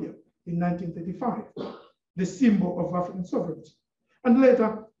Ethiopia in 1935, the symbol of African sovereignty, and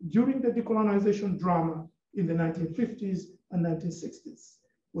later during the decolonization drama in the 1950s and 1960s,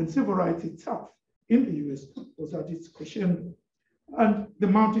 when civil rights itself in the US was at its crescendo, and the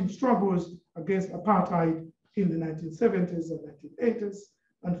mounting struggles against apartheid in the 1970s and 1980s,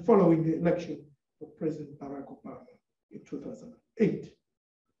 and following the election of President Barack Obama in 2008.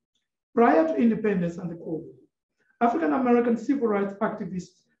 Prior to independence and the Cold War, African-American civil rights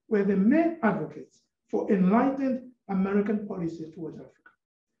activists were the main advocates for enlightened American policy towards Africa.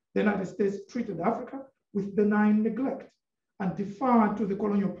 The United States treated Africa with benign neglect and deferred to the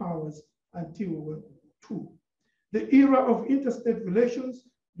colonial powers until World War II. The era of interstate relations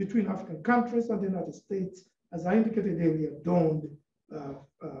between African countries and the United States, as I indicated earlier, dawned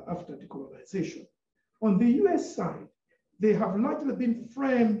after decolonization. On the US side, they have largely been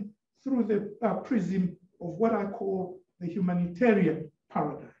framed through the prism of what I call the humanitarian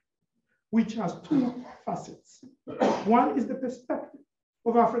paradigm, which has two facets. One is the perspective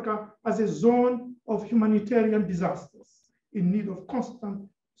of Africa as a zone of humanitarian disasters in need of constant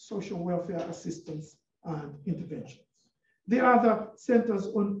social welfare assistance and interventions. The other centers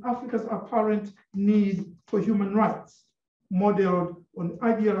on Africa's apparent need for human rights, modeled on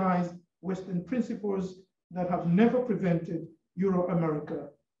idealized Western principles that have never prevented Euro-America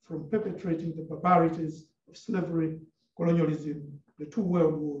from perpetrating the barbarities of slavery, colonialism, the two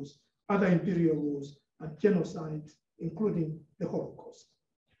world wars, other imperial wars, and genocides, including the Holocaust.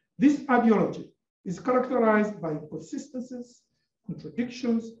 This ideology is characterized by inconsistencies,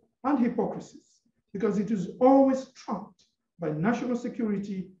 contradictions, and hypocrisies, because it is always trumped by national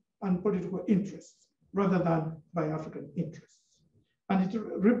security and political interests rather than by African interests. And it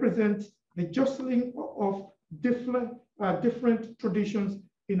represents the jostling of different traditions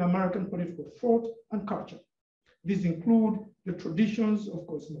in American political thought and culture. These include the traditions of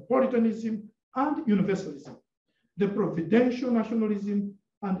cosmopolitanism and universalism, the providential nationalism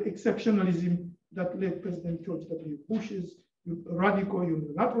and exceptionalism that led President George W. Bush's radical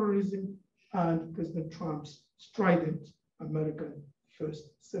unilateralism and President Trump's strident American first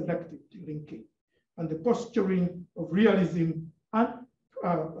selective linking, and the posturing of realism and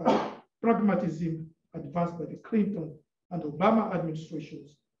pragmatism advanced by the Clinton and Obama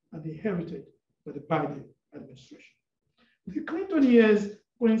administrations and inherited by the Biden administration. The Clinton years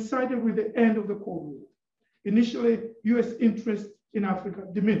coincided with the end of the Cold War. Initially, US interest in Africa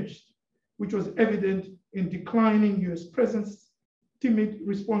diminished, which was evident in declining US presence, timid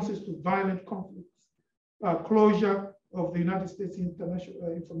responses to violent conflicts, closure of the United States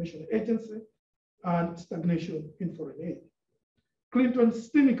International Information Agency, and stagnation in foreign aid. Clinton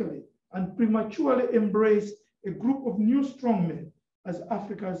cynically and prematurely embraced a group of new strongmen as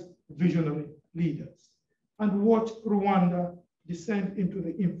Africa's visionary leaders, and watched Rwanda descend into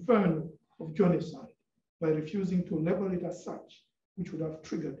the inferno of genocide by refusing to label it as such, which would have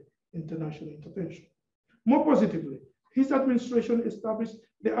triggered international intervention. More positively, his administration established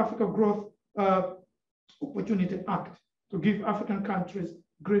the Africa Growth Opportunity Act to give African countries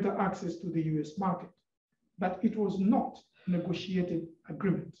greater access to the US market, but it was not a negotiated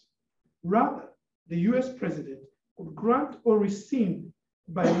agreement. Rather, the US president could grant or rescind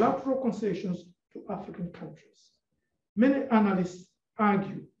bilateral concessions to African countries. Many analysts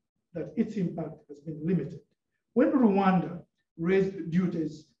argue that its impact has been limited. When Rwanda raised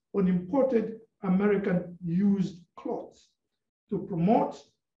duties on imported American used clothes to promote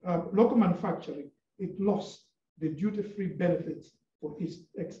local manufacturing, it lost the duty-free benefits for its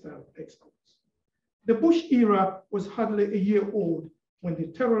textile exports. The Bush era was hardly a year old when the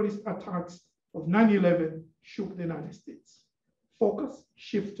terrorist attacks of 9/11 shook the United States. Focus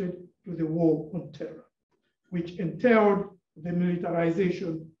shifted to the war on terror, which entailed the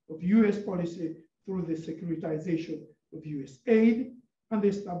militarization of US policy through the securitization of US aid and the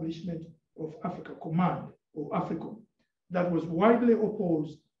establishment of Africa Command, or AFRICOM, that was widely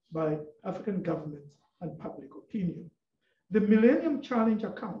opposed by African governments and public opinion. The Millennium Challenge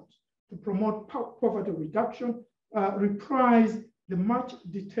account to promote poverty reduction reprised the much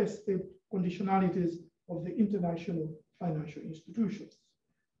detested conditionalities of the international financial institutions.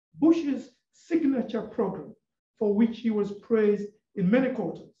 Bush's signature program, for which he was praised in many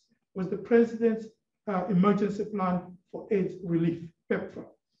quarters, was the President's Emergency Plan for AIDS Relief, PEPFAR.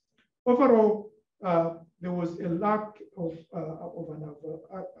 Overall, there was a lack of an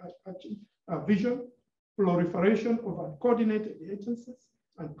vision, proliferation of uncoordinated agencies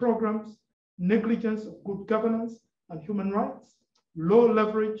and programs, negligence of good governance and human rights, low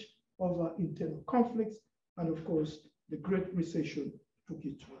leverage over internal conflicts, and of course, the Great Recession took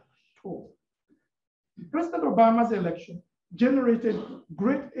its toll. President Obama's election generated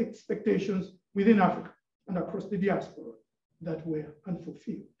great expectations within Africa and across the diaspora that were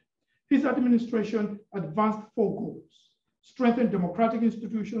unfulfilled. His administration advanced 4 goals: strengthen democratic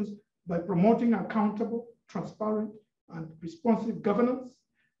institutions by promoting accountable, transparent, and responsive governance,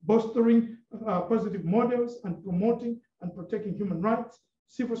 bolstering positive models and promoting and protecting human rights,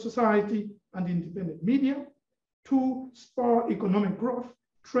 civil society, and independent media. 2, spur economic growth,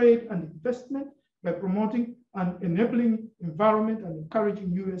 trade, and investment by promoting an enabling environment and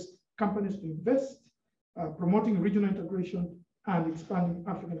encouraging US companies to invest, promoting regional integration, and expanding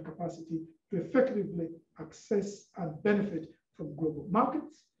African capacity to effectively access and benefit from global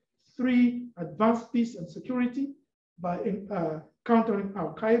markets. 3, advance peace and security by countering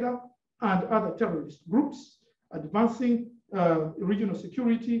Al-Qaeda and other terrorist groups, advancing regional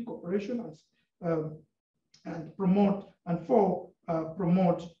security, cooperation, and promote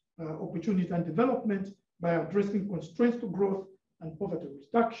opportunity and development by addressing constraints to growth and poverty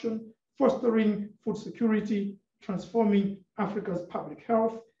reduction. fostering food security, transforming Africa's public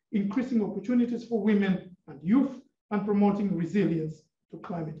health, increasing opportunities for women and youth, and promoting resilience to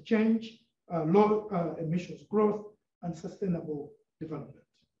climate change, low emissions growth, and sustainable development.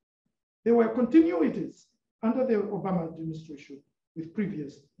 There were continuities under the Obama administration with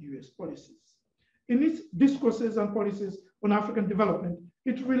previous US policies. In its discourses and policies on African development,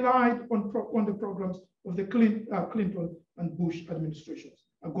 it relied on the programs of the Clinton and Bush administrations,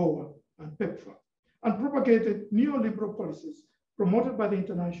 AGOA and PEPFAR, and propagated neoliberal policies promoted by the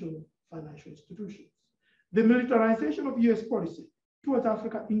international financial institutions. The militarization of US policy towards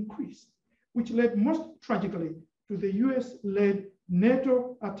Africa increased, which led most tragically to the US-led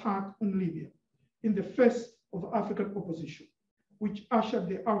NATO attack on Libya in the face of African opposition, which ushered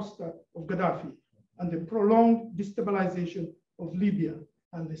the ouster of Gaddafi and the prolonged destabilization of Libya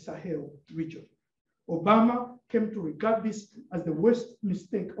and the Sahel region. Obama came to regard this as the worst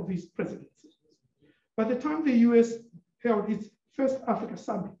mistake of his presidency. By the time the US held its first Africa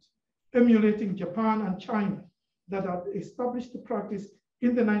summit, emulating Japan and China that had established the practice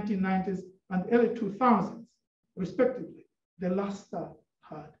in the 1990s and early 2000s, respectively, the luster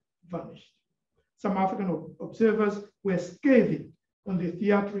had vanished. Some African observers were scathing on the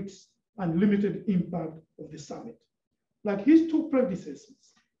theatrics and limited impact of the summit. Like his two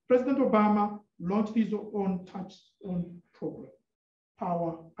predecessors, President Obama launched his own touchstone program,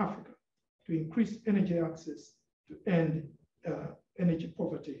 Power Africa, to increase energy access to end energy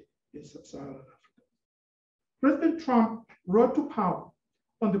poverty in Sub-Saharan Africa. President Trump rose to power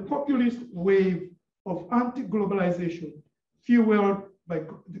on the populist wave of anti-globalization fueled by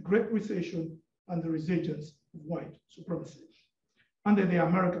the Great Recession and the resurgence of white supremacy. Under the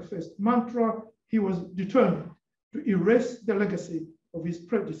America First mantra, he was determined to erase the legacy of his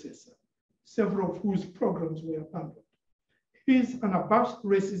predecessor, several of whose programs were abandoned. His unabashed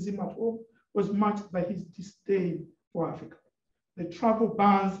racism at home was matched by his disdain for Africa. The travel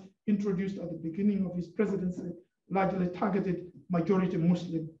bans introduced at the beginning of his presidency largely targeted majority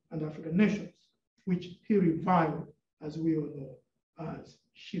Muslim and African nations, which he reviled, as we all know, as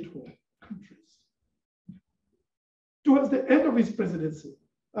shithole countries. Towards the end of his presidency,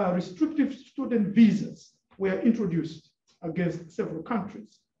 restrictive student visas were introduced against several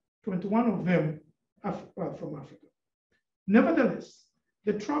countries, 21 of them from Africa. Nevertheless,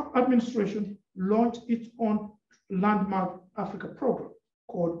 the Trump administration launched its own landmark Africa program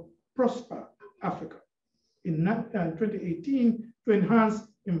called Prosper Africa in 2018 to enhance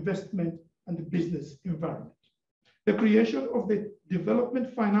investment and the business environment. The creation of the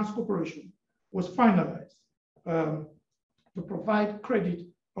Development Finance Corporation was finalized to provide credit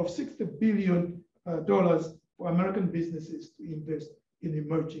of $60 billion for American businesses to invest in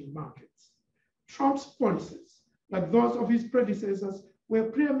emerging markets. Trump's policies, like those of his predecessors, were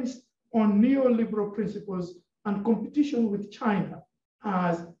premised on neoliberal principles and competition with China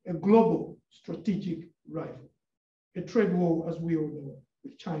as a global strategic rival. A trade war, as we all know,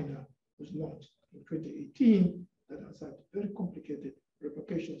 with China was launched in 2018 that has had very complicated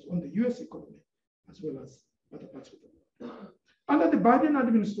repercussions on the US economy as well as other parts of the world. Under the Biden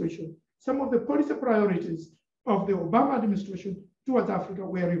administration, some of the policy priorities of the Obama administration towards Africa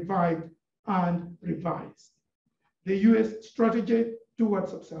were revived and revised. The US strategy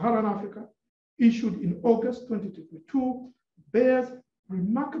towards Sub-Saharan Africa, issued in August 2022, bears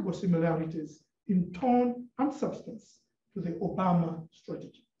remarkable similarities in tone and substance to the Obama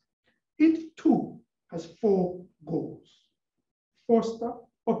strategy. It too has 4 goals: foster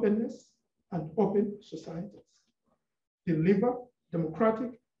openness and open societies, deliver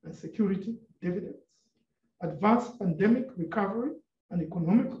democratic and security dividends, advance pandemic recovery and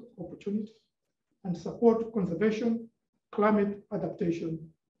economic opportunity, and support conservation, climate adaptation,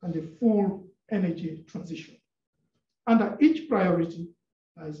 and a full energy transition. Under each priority,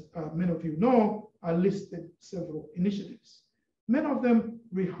 as many of you know, are listed several initiatives, many of them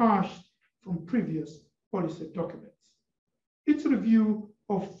rehashed from previous policy documents. Its review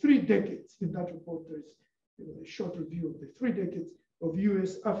of 3 decades, in that report there is a short review of the 3 decades of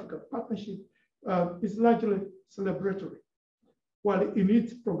US-Africa partnership, is largely celebratory, while in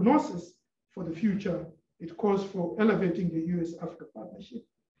its prognosis for the future, it calls for elevating the US-Africa partnership,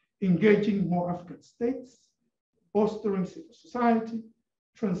 engaging more African states, bolstering civil society,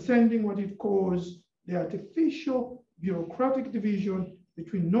 transcending what it calls the artificial bureaucratic division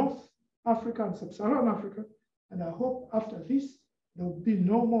between North Africa and Sub-Saharan Africa. And I hope after this, there will be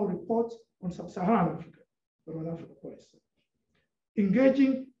no more reports on Sub-Saharan Africa, but on Africa policy.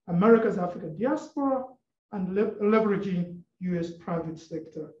 Engaging America's African diaspora and leveraging US private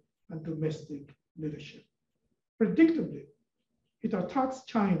sector and domestic leadership. Predictably, it attacks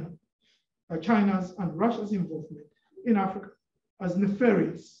China China's and Russia's involvement in Africa as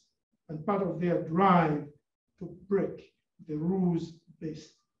nefarious and part of their drive to break the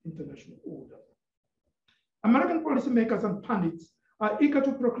rules-based international order. American policymakers and pundits are eager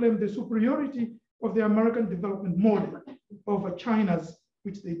to proclaim the superiority of the American development model over China's,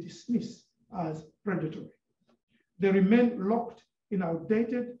 which they dismiss as predatory. They remain locked in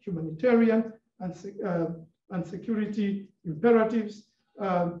outdated humanitarian and security imperatives,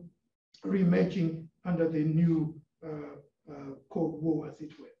 reemerging under the new Cold War, as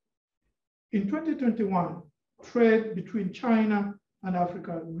it were. In 2021, trade between China and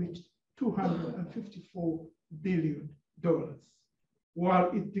Africa reached $254 billion,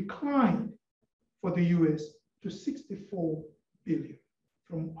 while it declined for the US to $64 billion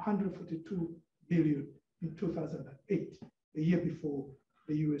from $142 billion in 2008, the year before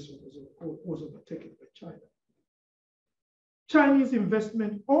the US was overtaken by China. Chinese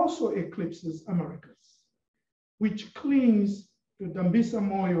investment also eclipses America's, which clings to Dambisa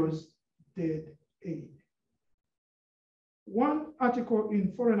Moyo's dead aid. One article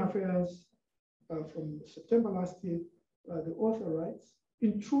in Foreign Affairs from September last year, the author writes,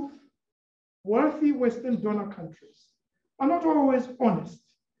 in truth, wealthy Western donor countries are not always honest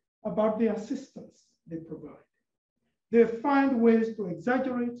about the assistance they provide. They find ways to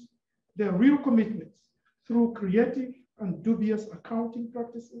exaggerate their real commitments through creative and dubious accounting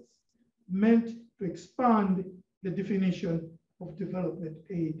practices meant to expand the definition of development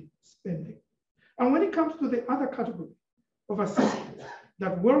aid spending. And when it comes to the other category of assistance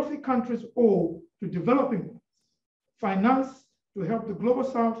that wealthy countries owe to developing ones, finance to help the global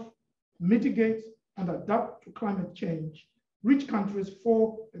south mitigate and adapt to climate change, rich countries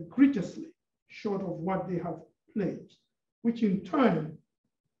fall egregiously short of what they have pledged, which in turn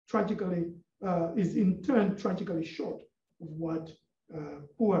is tragically short of what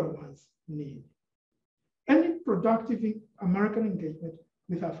poorer ones need. Any productive American engagement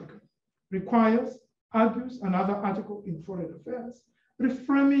with Africa requires, argues another article in Foreign Affairs,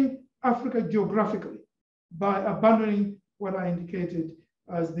 reframing Africa geographically by abandoning what I indicated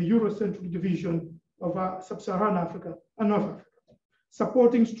as the Eurocentric division of Sub-Saharan Africa and North Africa,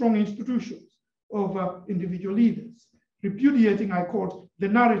 supporting strong institutions over individual leaders, repudiating, I quote, the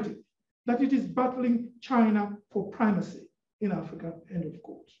narrative that it is battling China for primacy in Africa, end of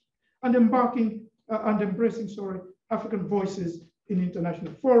quote, and embracing African voices in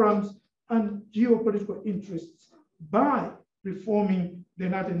international forums and geopolitical interests by reforming the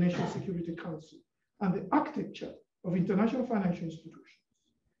United Nations Security Council and the architecture of international financial institutions.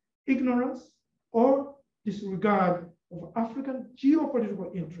 Ignorance or disregard of African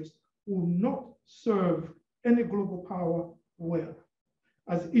geopolitical interests will not serve any global power well,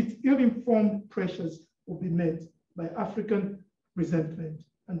 as its ill-informed pressures will be met by African resentment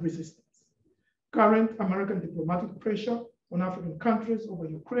and resistance. Current American diplomatic pressure on African countries over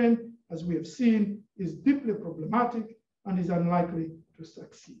Ukraine, as we have seen, is deeply problematic and is unlikely to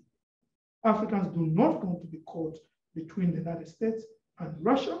succeed. Africans do not want to be caught between the United States and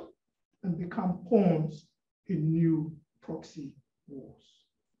Russia and become pawns in new proxy wars.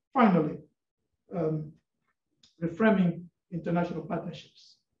 Finally, reframing international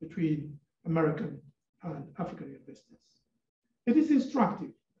partnerships between American and African investors. It is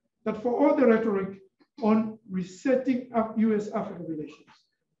instructive that for all the rhetoric on resetting US-Africa relations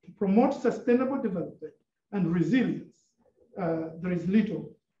to promote sustainable development and resilience, there is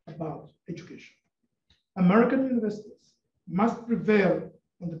little about education. American investors must prevail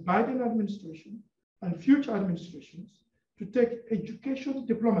on the Biden administration and future administrations to take education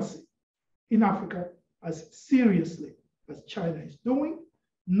diplomacy in Africa as seriously as China is doing,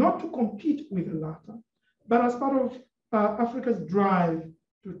 not to compete with the latter, but as part of Africa's drive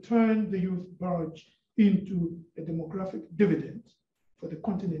to turn the youth bulge into a demographic dividend for the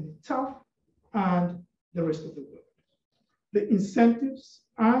continent itself and the rest of the world. The incentives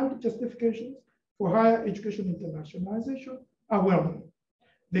and justifications for higher education internationalization are well known.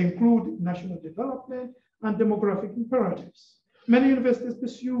 They include national development and demographic imperatives. Many universities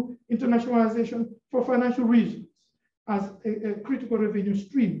pursue internationalization for financial reasons as a critical revenue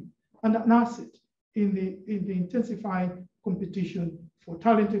stream and an asset in the intensifying competition for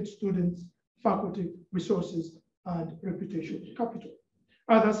talented students, faculty, resources, and reputation capital.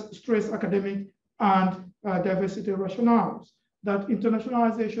 Others stress academic and diversity rationales that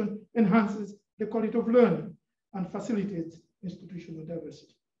internationalization enhances the quality of learning and facilitates institutional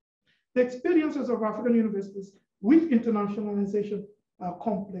diversity. The experiences of African universities with internationalization are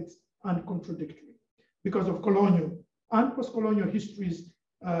complex and contradictory because of colonial and post-colonial histories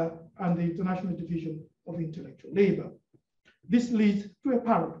and the international division of intellectual labor. This leads to a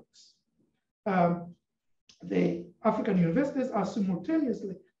paradox. the African universities are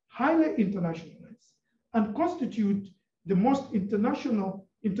simultaneously highly internationalized and constitute the most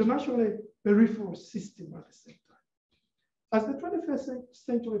internationally peripheral system at the same time. As the 21st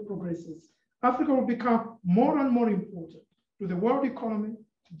century progresses, Africa will become more and more important to the world economy,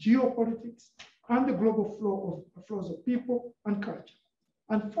 geopolitics, and the global flows of people and culture.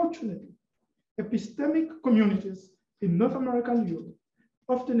 Unfortunately, epistemic communities in North America and Europe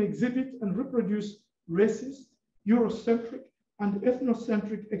often exhibit and reproduce racist, Eurocentric, and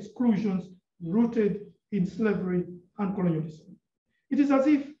ethnocentric exclusions rooted in slavery and colonialism. It is as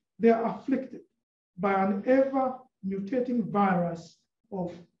if they are afflicted by an ever-mutating virus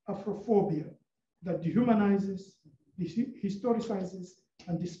of Afrophobia that dehumanizes, historicizes,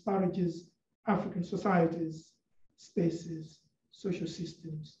 and disparages African societies, spaces, social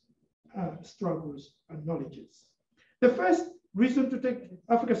systems, struggles, and knowledges. The first reason to take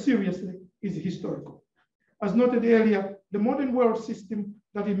Africa seriously is historical. As noted earlier, the modern world system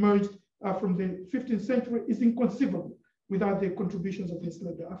that emerged from the 15th century is inconceivable without the contributions of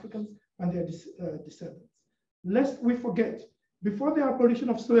enslaved Africans and their descendants. Lest we forget, before the abolition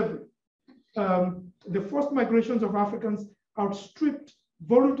of slavery, the forced migrations of Africans outstripped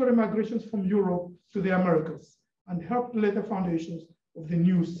voluntary migrations from Europe to the Americas and helped lay the foundations of the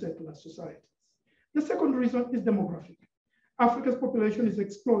new settler societies. The second reason is demographic. Africa's population is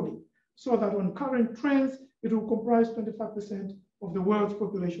exploding, so that on current trends, it will comprise 25% of the world's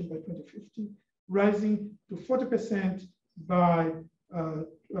population by 2050, rising to 40% by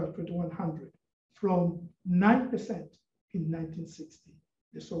 2100, from 9% in 1960,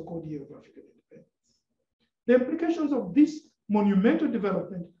 the so-called year of African independence. The implications of this monumental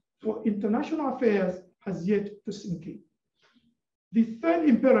development for international affairs has yet to sink in. The third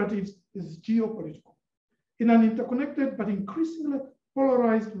imperative is geopolitical. In an interconnected but increasingly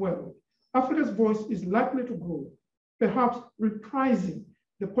polarized world, Africa's voice is likely to grow, perhaps reprising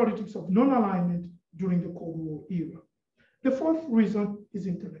the politics of non-alignment during the Cold War era. The fourth reason is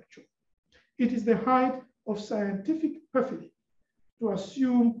intellectual. It is the height of scientific perfidy to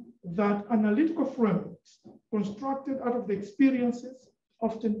assume that analytical frameworks constructed out of the experiences,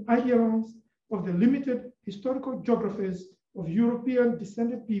 often idealized, of the limited historical geographies of European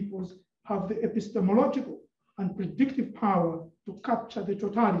descended peoples have the epistemological and predictive power to capture the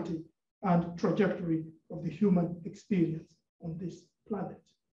totality and trajectory of the human experience on this planet.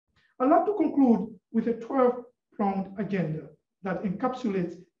 I'd like to conclude with a 12-pronged agenda that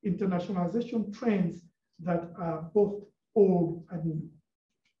encapsulates internationalization trends that are both old and new.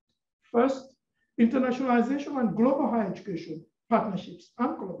 First, internationalization and global higher education partnerships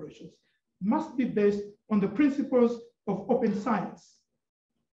and collaborations must be based on the principles of open science,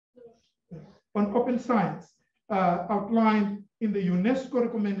 outlined in the UNESCO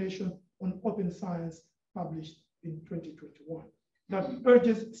recommendation on open science published in 2021, that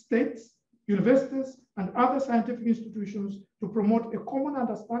urges states, universities, and other scientific institutions to promote a common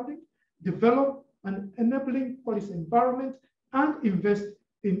understanding, develop an enabling policy environment, and invest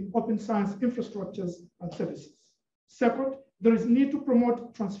in open science infrastructures and services. Second, there is need to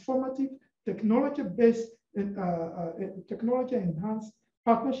promote transformative, technology-based, technology-enhanced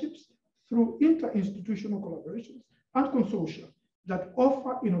partnerships through inter-institutional collaborations and consortia that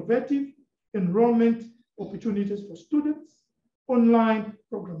offer innovative enrollment opportunities for students, online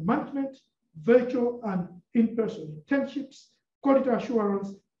program management, virtual and in-person internships, quality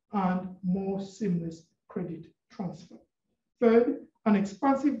assurance, and more seamless credit transfer. Third, an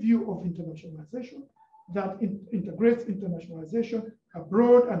expansive view of internationalization that integrates internationalization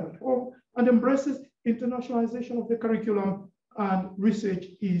abroad and at home and embraces internationalization of the curriculum and research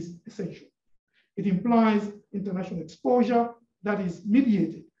is essential. It implies international exposure that is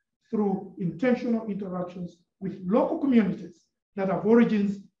mediated through intentional interactions with local communities that have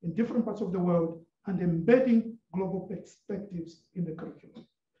origins in different parts of the world and embedding global perspectives in the curriculum.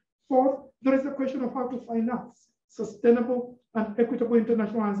 Fourth, there is the question of how to finance sustainable and equitable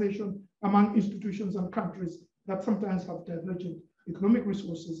internationalization among institutions and countries that sometimes have divergent economic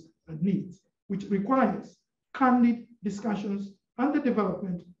resources and needs, which requires candid discussions and the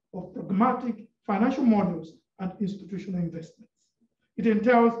development of pragmatic financial models and institutional investments. It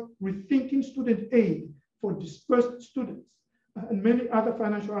entails rethinking student aid for dispersed students and many other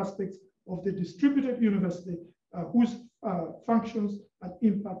financial aspects of the distributed university whose functions and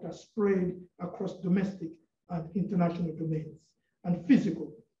impact are spread across domestic and international domains and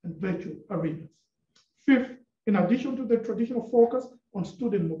physical and virtual arenas. Fifth, in addition to the traditional focus on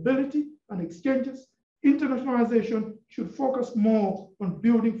student mobility and exchanges, internationalization should focus more on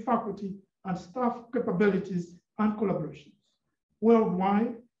building faculty and staff capabilities and collaborations.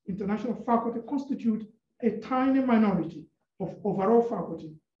 Worldwide, international faculty constitute a tiny minority of overall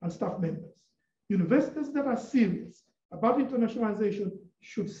faculty and staff members. Universities that are serious about internationalization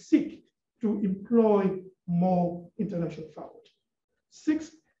should seek to employ more international faculty.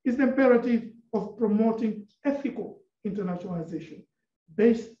 Sixth is the imperative of promoting ethical internationalization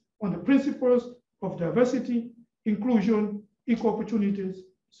based on the principles of diversity, inclusion, equal opportunities,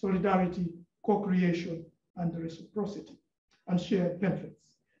 solidarity, co-creation, and reciprocity, and shared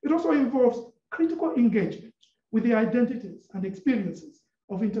benefits. It also involves critical engagement with the identities and experiences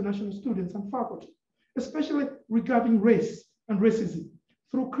of international students and faculty, especially regarding race and racism,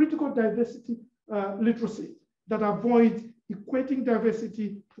 through critical diversity literacy that avoids equating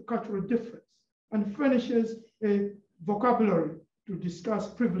diversity to cultural difference and furnishes a vocabulary to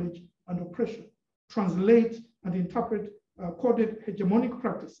discuss privilege and oppression, translate and interpret coded hegemonic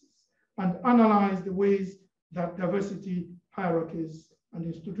practices, and analyze the ways that diversity hierarchies and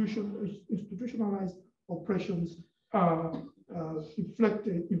institutionalized oppressions are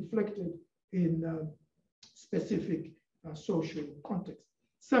inflected in specific social contexts.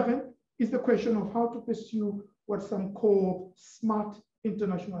 7 is the question of how to pursue what some call smart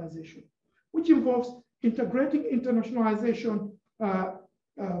internationalization, which involves integrating internationalization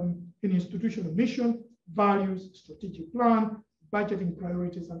in institutional mission, values, strategic plan, budgeting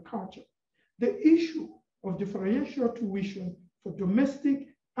priorities, and culture. The issue of differential tuition for domestic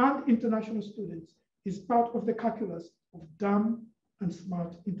and international students is part of the calculus of dumb and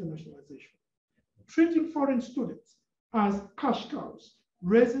smart internationalization. Treating foreign students as cash cows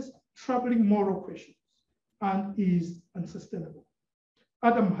raises troubling moral questions and is unsustainable.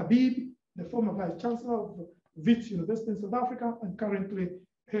 Adam Habib, the former Vice Chancellor of Wits University in South Africa and currently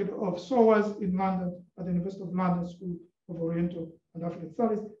head of SOAS in London at the University of London School of Oriental and African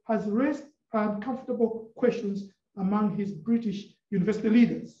Studies, has raised uncomfortable questions among his British university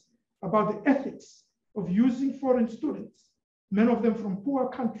leaders about the ethics of using foreign students, many of them from poor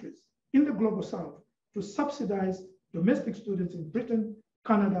countries in the global south, to subsidize domestic students in Britain,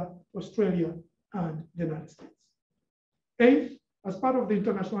 Canada, Australia, and the United States. 8th, as part of the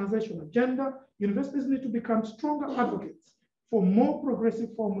internationalization agenda, universities need to become stronger advocates for more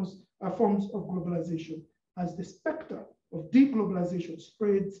progressive forms of globalization as the specter of deglobalization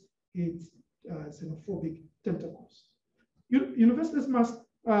spreads its xenophobic tentacles. Universities must,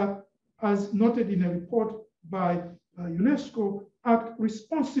 as noted in a report by UNESCO, act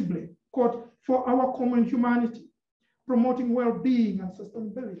responsibly, quote, for our common humanity, promoting well-being and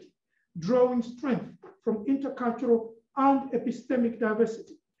sustainability, drawing strength from intercultural and epistemic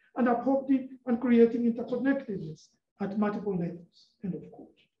diversity, and upholding and creating interconnectedness at multiple levels, end of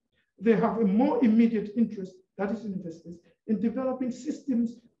quote. They have a more immediate interest, that is universities, in developing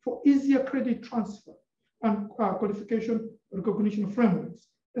systems for easier credit transfer and qualification recognition frameworks,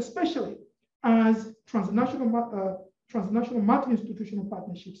 especially as transnational multi-institutional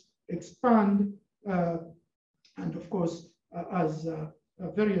partnerships expand, and of course, as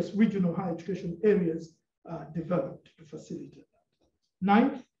various regional higher education areas developed to facilitate that.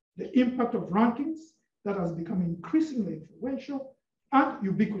 9th, the impact of rankings that has become increasingly influential and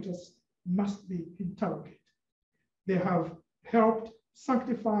ubiquitous must be interrogated. They have helped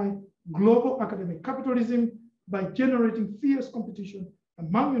sanctify global academic capitalism by generating fierce competition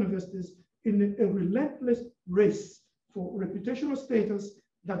among universities in a relentless race for reputational status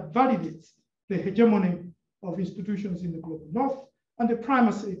that validates the hegemony of institutions in the global north and the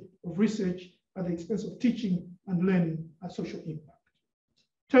primacy of research at the expense of teaching and learning and social impact.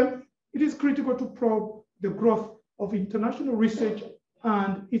 10th, it is critical to probe the growth of international research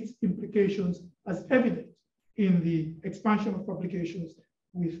and its implications as evident in the expansion of publications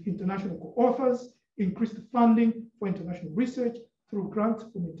with international co-authors, increased funding for international research through grants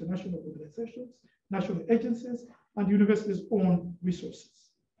from international organizations, national agencies, and universities' own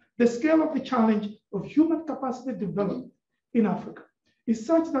resources. The scale of the challenge of human capacity development in Africa is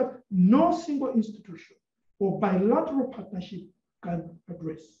such that no single institution or bilateral partnership can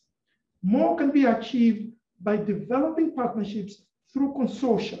address. More can be achieved by developing partnerships through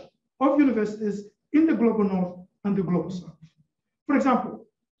consortia of universities in the global north and the global south. For example,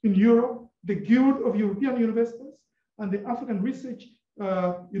 in Europe, the Guild of European Universities and the African Research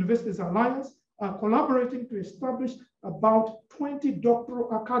Universities Alliance are collaborating to establish about 20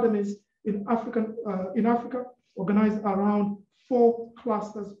 doctoral academies in Africa, organized around 4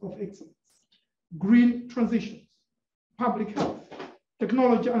 clusters of excellence: green transitions, public health,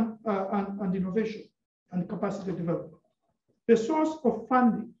 technology and innovation, and capacity development. The source of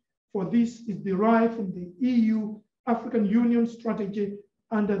funding for this is derived from the EU African Union strategy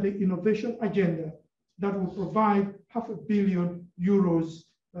under the innovation agenda that will provide €500 million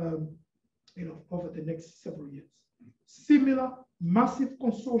over the next several years. Similar massive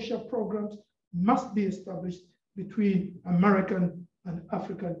consortia programs must be established between American and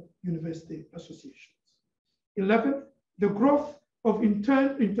African university associations. 11, the growth of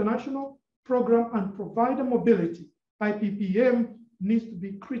international program and provider mobility, IPPM, needs to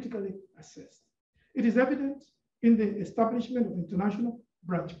be critically assessed. It is evident in the establishment of international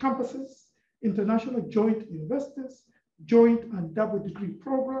branch campuses, international joint universities, joint and double degree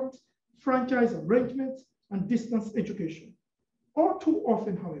programs, franchise arrangements, and distance education. All too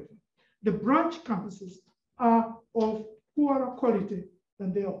often, however, the branch campuses are of poorer quality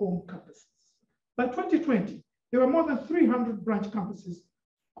than their home campuses. By 2020, there were more than 300 branch campuses,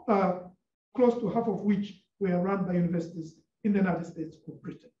 close to half of which were run by universities in the United States or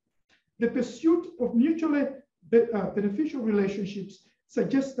Britain. The pursuit of mutually beneficial relationships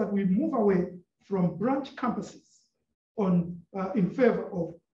suggests that we move away from branch campuses in favor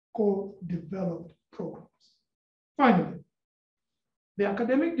of co-developed programs. Finally, the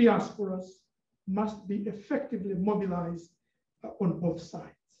academic diasporas must be effectively mobilized on both sides.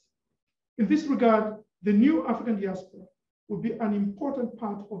 In this regard, the new African diaspora will be an important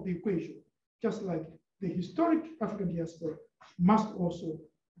part of the equation, just like the historic African diaspora must also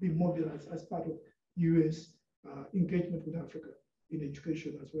be mobilized as part of US engagement with Africa in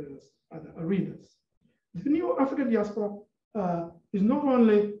education as well as other arenas. The new African diaspora is not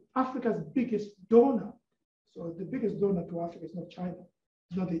only Africa's biggest donor. So the biggest donor to Africa is not China,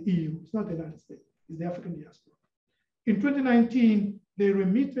 it's not the EU, it's not the United States, it's the African diaspora. In 2019, they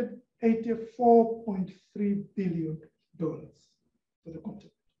remitted $84.3 billion to the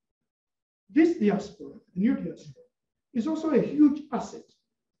continent. This diaspora, the new diaspora, is also a huge asset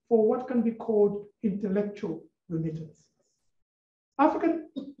for what can be called intellectual remittances. African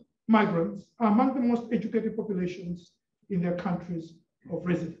migrants are among the most educated populations in their countries of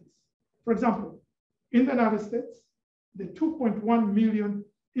residence. For example, in the United States, the 2.1 million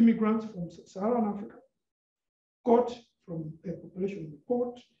immigrants from Sub-Saharan Africa, got from a population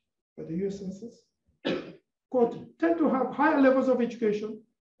report by the US Census, tend to have higher levels of education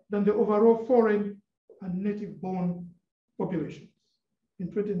than the overall foreign and native-born populations.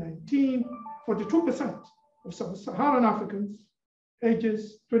 In 2019, 42% of Sub-Saharan Africans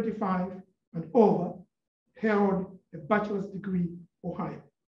ages 25 and over held a bachelor's degree or higher,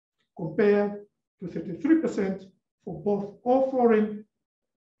 compared to 33% for both all foreign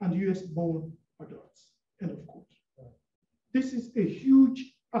and US-born adults, end of quote. This is a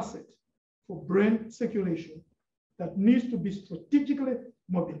huge asset for brain circulation that needs to be strategically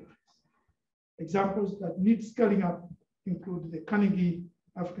mobilized. Examples that need scaling up include the Carnegie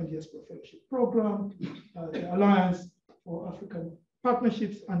African Diaspora Fellowship Program, the Alliance for African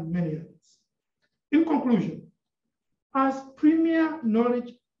Partnerships, and many others. In conclusion, as premier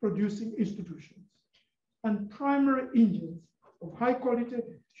knowledge-producing institutions and primary engines of high-quality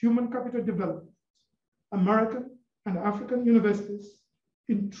human capital development, American and African universities,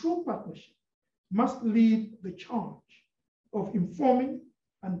 in true partnership, must lead the charge of informing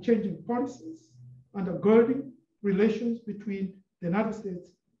and changing policies undergirding relations between the United States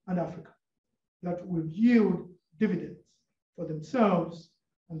and Africa that will yield dividends for themselves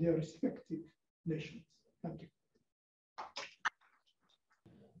and their respective nations. Thank you.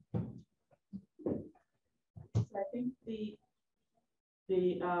 So I think the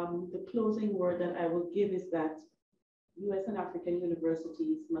closing word that I will give is that US and African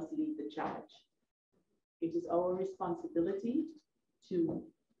universities must lead the charge. It is our responsibility to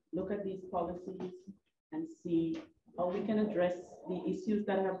look at these policies and see how we can address the issues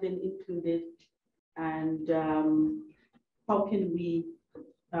that have been included, and how can we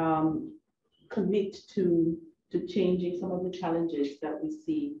commit to changing some of the challenges that we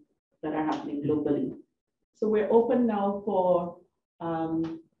see that are happening globally. So we're open now for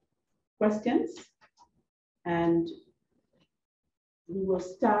questions, and we will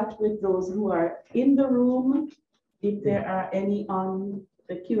start with those who are in the room. If there are any on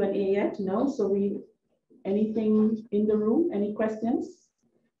the Q&A yet, no? So anything in the room, any questions?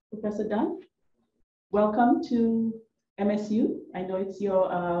 Professor Dunn, welcome to MSU. I know it's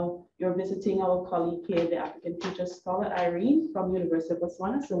you're visiting our colleague here, the African Future Scholar, Irene, from University of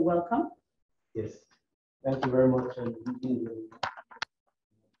Botswana, so welcome. Yes, thank you very much. And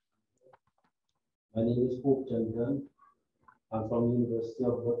my name is Pope Dunn. I'm from University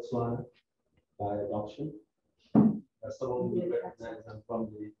of Botswana by adoption. As someone who recognizes, I'm from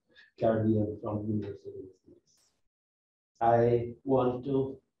the Caribbean, from the University of the States. I want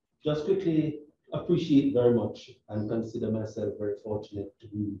to just quickly appreciate very much and consider myself very fortunate to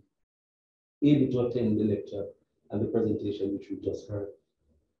be able to attend the lecture and the presentation which we just heard.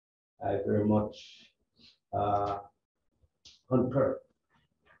 I very much concur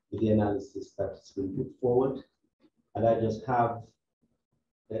with the analysis that's been put forward. And I just have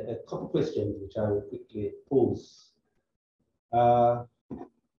a couple questions which I will quickly pose. I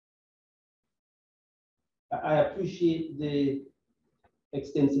appreciate the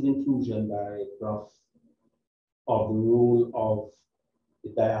extensive inclusion by Prof. of the role of the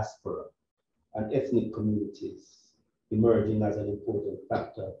diaspora and ethnic communities emerging as an important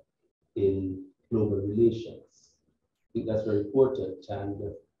factor in global relations. I think that's very important,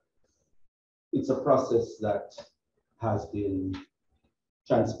 and it's a process that has been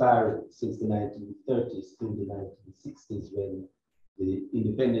transparent since the 1930s through the 1960s, when the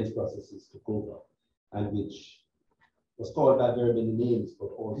independence processes took over, and which was called by very many names, but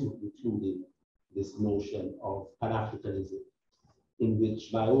also including this notion of Pan-Africanism, in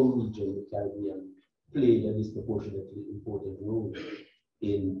which my own region, the Caribbean, played a disproportionately important role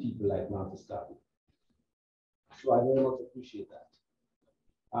in people like Marcus Garvey. So I very much appreciate that.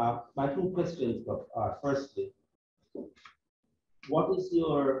 My two questions are, firstly, what is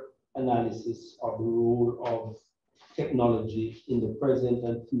your analysis of the role of technology in the present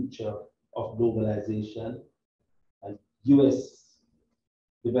and future of globalization and US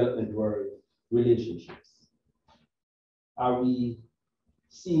development world relationships? Are we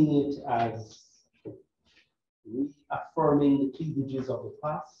seeing it as reaffirming the cleavages of the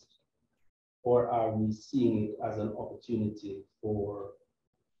past, or are we seeing it as an opportunity for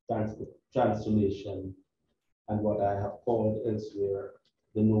transformation and what I have called elsewhere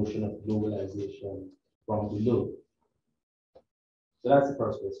the notion of globalization from below? So that's the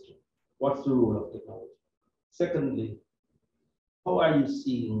first question. What's the role of technology? Secondly, how are you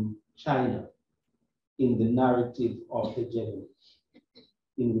seeing China in the narrative of hegemony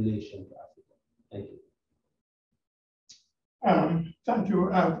in relation to Africa? Thank you. Thank you.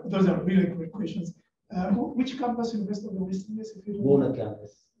 Those are really great questions. Which campus University of the West Indies? Mona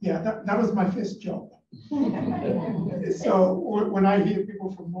campus. Yeah, that was my first job. So when I hear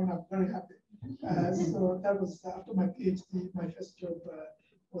people from Mona, I'm very happy. So that was after my PhD. My first job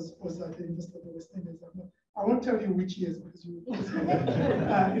was at the University of the West Indies. I won't tell you which years because you.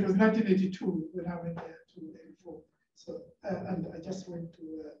 It was 1982 when I went there to 84. So and I just went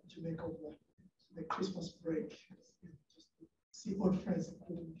to Jamaica over the Christmas break, just to see old friends,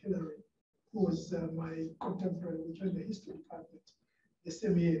 including Hillary, who was my contemporary. We joined the history department the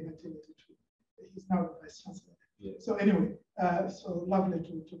same year in 1982. He's now the vice chancellor. Yeah. So anyway, so lovely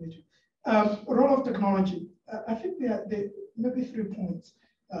to meet you. Role of technology. I think there are maybe 3 points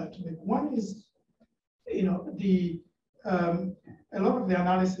to make. One is, a lot of the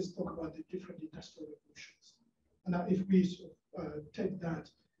analysis talk about the different industrial revolutions. And if we sort of, take that,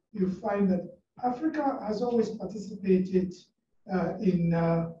 you find that Africa has always participated in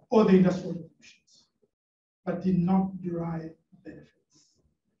all the industrial revolutions, but did not derive benefits.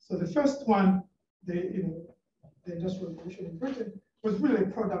 So the first one, the industrial revolution in Britain, was really a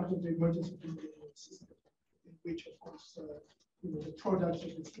product of the emergence of the imperial system, in which, of course, the products of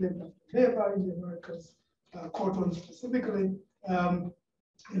enslaved labor in the Americas, cotton specifically, led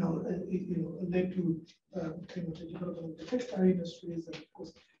to the development of the textile industries, and of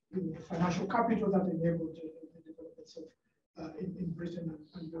course, the financial capital that enabled the developments of in Britain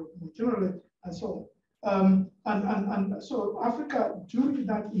and Europe more generally, and so on. And so Africa, during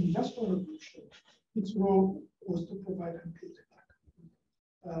that industrial revolution, its role was to provide unpaid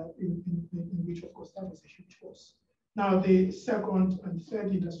labor, in which, of course, that was a huge force. Now, the second and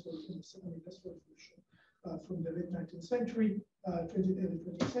third industrial revolution from the late 19th century, early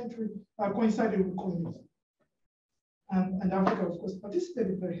 20th century, coincided with colonialism. And Africa, of course,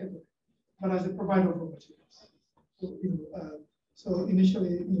 participated very heavily, but as a provider of raw materials. So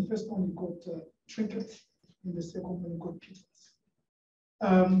initially, in the first one, you got trinkets. In the second one, you got pittance.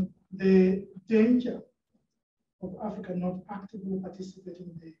 The danger of Africa not actively participating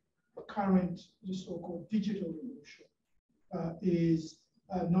in the current so-called digital revolution is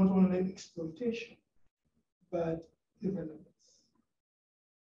not only exploitation, but irrelevance.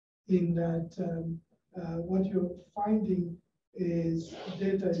 In that, what you're finding is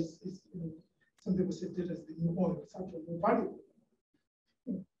data is some people say data is the new oil. It's actually more valuable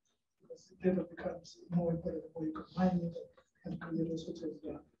because data becomes more important the more you can mine it and create all sorts of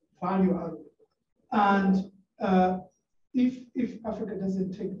value out of it. And if Africa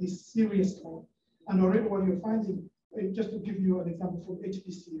doesn't take this seriously, and already what you're finding, just to give you an example from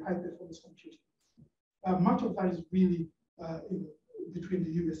HPC, high performance computing, much of that is really between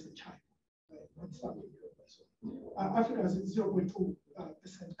the US and China, and some in Europe. So, Africa has 0.2%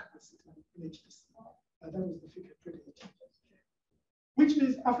 capacity in HPC. That was the figure 2018. which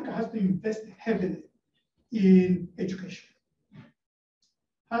means Africa has to invest heavily in education,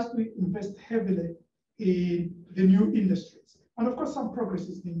 has to invest heavily in the new industries. And of course, some progress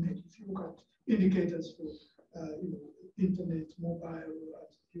is being made. If you look at indicators for internet, mobile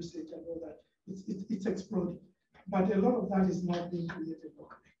usage and all that, it's exploding. But a lot of that is not being created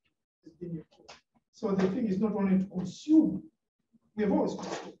locally. It's being imported. So the thing is not only to consume, we have always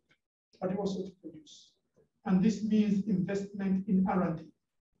consumed, but also to produce. And this means investment in R&D,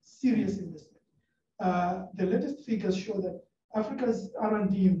 serious investment. The latest figures show that Africa's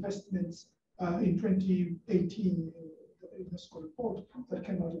R&D investments in 2018, the UNESCO report that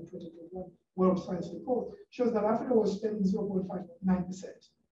came out in 2021, World Science Report, shows that Africa was spending 0.59%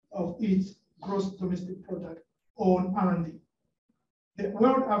 of its gross domestic product on R&D. The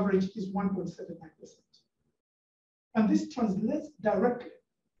world average is 1.79%. And this translates directly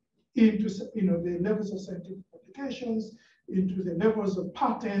into the levels of scientific publications, into the levels of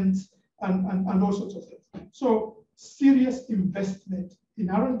patents, and all sorts of things. So serious investment in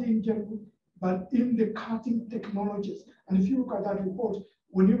R&D in general, but in the cutting technologies. And if you look at that report,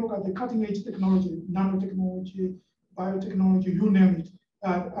 when you look at the cutting edge technology, nanotechnology, biotechnology, you name it,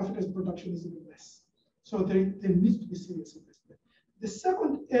 Africa's production is even less. So there needs to be serious investment. The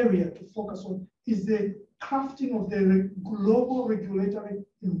second area to focus on is the crafting of the global regulatory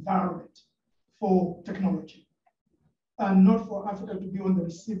environment for technology, and not for Africa to be on the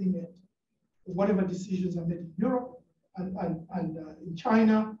receiving end of whatever decisions are made in Europe and in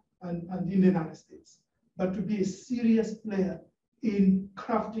China and in the United States, but to be a serious player in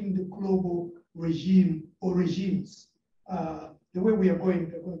crafting the global regime or regimes. The way we are going,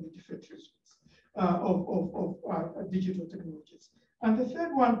 there are going to be different regimes of digital technologies. And the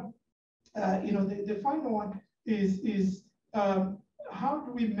third one, the final one is how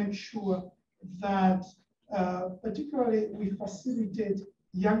do we make sure that particularly we facilitate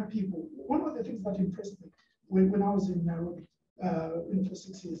young people? One of the things that impressed me when I was in Nairobi for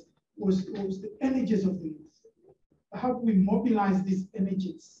 6 years was the energies of the youth. How do we mobilize these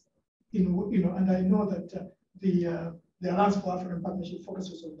energies? And I know that the Alliance for African Partnership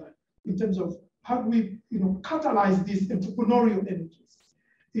focuses on that in terms of how do we catalyze these entrepreneurial energies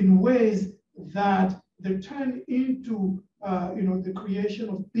in ways that they turn into the creation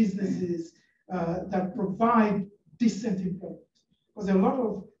of businesses that provide decent employment. Because a lot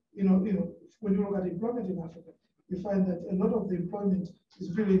of when you look at employment in Africa, you find that a lot of the employment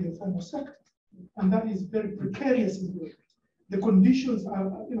is really in the formal sector, and that is very precarious employment. The conditions are,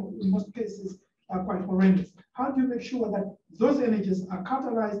 in most cases, are quite horrendous. How do you make sure that those energies are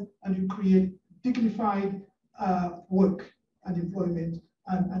catalyzed and you create dignified work and employment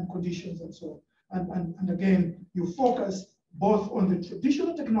and conditions and so on? And again, you focus both on the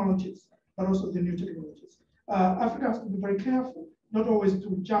traditional technologies, but also the new technologies. Africa has to be very careful, not always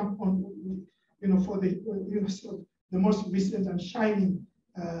to jump on, for the most recent and shining,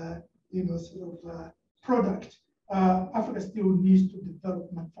 product. Africa still needs to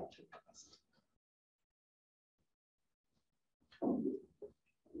develop manufacturing capacity.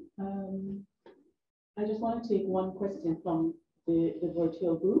 I just want to take one question from the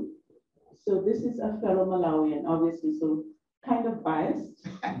virtual group. So this is a fellow Malawian, obviously, so kind of biased.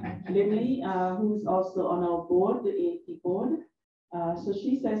 Lily, who's also on our board, the AAP board. So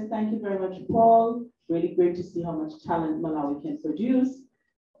she says, thank you very much, Paul. Really great to see how much talent Malawi can produce.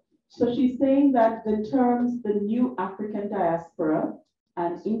 So she's saying that the terms, the new African diaspora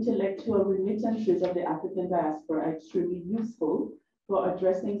and intellectual remittances of the African diaspora are extremely useful for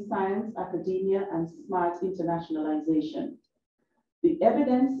addressing science, academia, and smart internationalization. The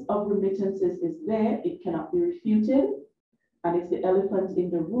evidence of remittances is there, it cannot be refuted, and it's the elephant in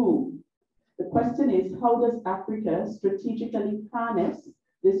the room. The question is, how does Africa strategically harness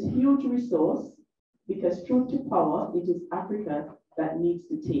this huge resource? Because truth to power, it is Africa that needs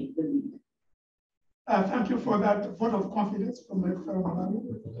to take the lead. Thank you for that vote of confidence from my fellow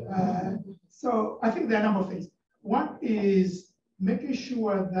Malawi. So I think there are a number of things. One is making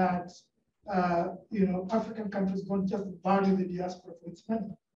sure that African countries don't just value the diaspora for its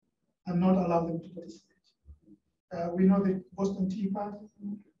money and not allow them to participate. We know the Boston Tea Party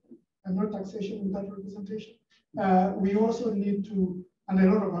and no taxation without representation. We also need to, and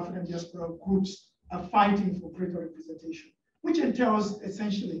a lot of African diaspora groups are fighting for greater representation, which entails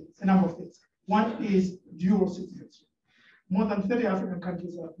essentially a number of things. One is dual citizenship. More than 30 African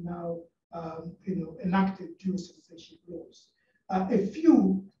countries have now enacted dual citizenship laws. A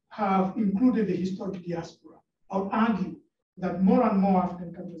few have included the historic diaspora. I would argue that more and more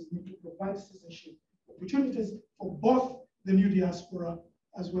African countries need to provide citizenship opportunities for both the new diaspora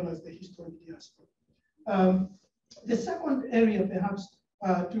as well as the historic diaspora. The second area perhaps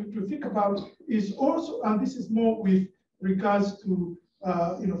to think about is also, and this is more with regards to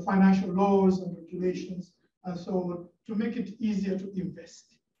financial laws and regulations and so on, to make it easier to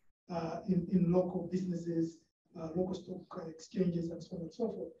invest in local businesses, local stock exchanges, and so on and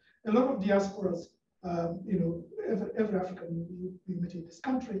so forth. A lot of diasporas, every African we meet in this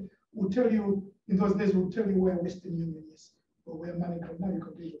country will tell you, in those days, will tell you where Western Union is or where MoneyGram. Now you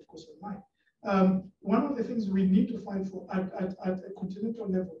can do it, of course, online. One of the things we need to fight for at a continental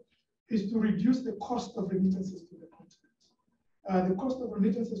level is to reduce the cost of remittances to the continent. The cost of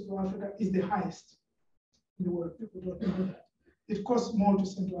remittances to Africa is the highest in the world. People don't know that. It costs more to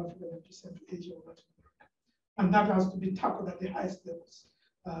send to Africa than to send to Asia or Latin America. And that has to be tackled at the highest levels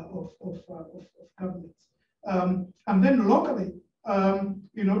of governments. And then locally,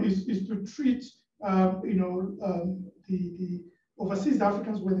 is to treat, the overseas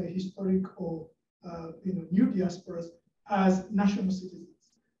Africans, whether historic or new diasporas, as national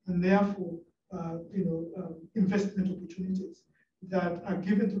citizens, and therefore investment opportunities that are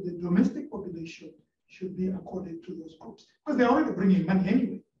given to the domestic population should be accorded to those groups, because they're already bringing money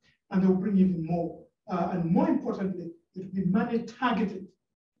anyway, and they'll bring even more. And more importantly, it will be money targeted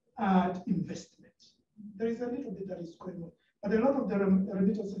at investment. There is a little bit that is going on, but a lot of the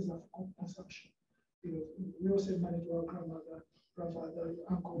remittances are for consumption. We all send money to our grandmother, grandfather,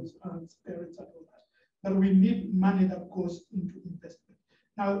 uncles, aunts, parents, and all that. But we need money that goes into investment.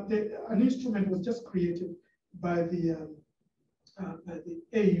 Now, an instrument was just created by the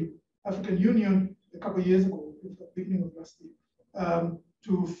AU, African Union, a couple of years ago, at the beginning of last year,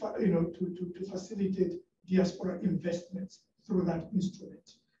 to facilitate diaspora investments through that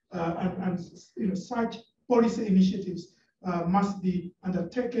instrument. Such policy initiatives must be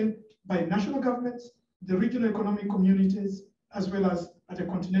undertaken by national governments, the regional economic communities, as well as at a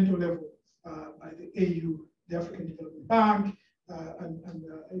continental level by the AU, the African Development Bank, and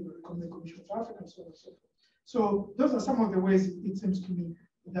the Economic Commission of Africa, and so on and so forth. So those are some of the ways, it seems to me,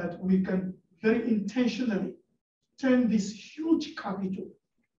 that we can very intentionally turn this huge capital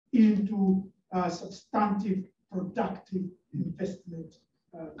into substantive, productive investment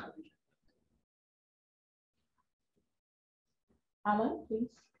capital. Alan, please.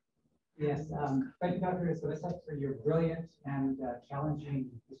 Yes, thank you, Dr. Isolisa, for your brilliant and challenging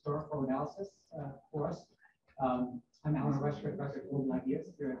historical analysis for us. I'm Alan Rushford, Professor of Global Ideas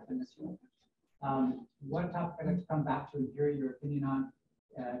here at MSU. One topic I'd like to come back to and hear your opinion on,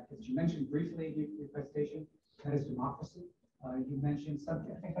 as you mentioned briefly in your presentation, that is democracy. You mentioned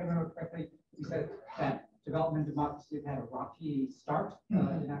something, I think I remember correctly, you said that development and democracy have had a rocky start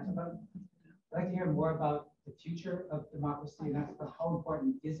in Africa. I'd like to hear more about the future of democracy in Africa. How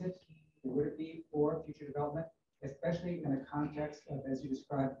important is it, or would it be, for future development, especially in the context of, as you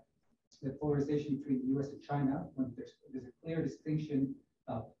described, the polarization between the US and China, when there's a clear distinction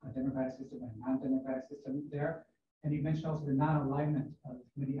of a democratic system and a non-democratic system there. And you mentioned also the non-alignment of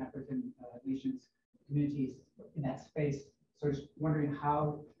many African nations, communities in that space. So I was wondering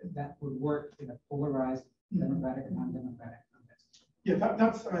how that would work in a polarized democratic and non-democratic context. Yeah,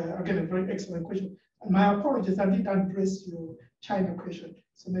 that's again a very excellent question. And my apologies, I did address your China question,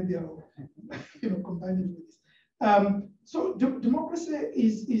 so maybe I'll combine it with this. So democracy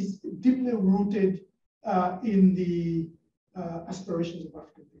is deeply rooted in the aspirations of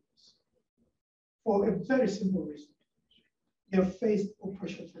African peoples for a very simple reason. They have faced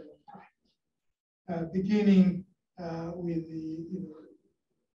oppression for a long time, beginning with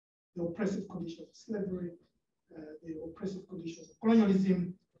the oppressive conditions of slavery, the oppressive conditions of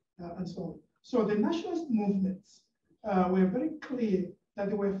colonialism, and so on. So the nationalist movements were very clear that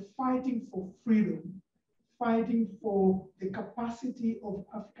they were fighting for freedom, fighting for the capacity of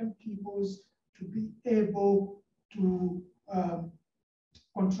African peoples to be able to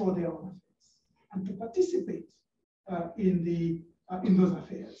control their own affairs and to participate in those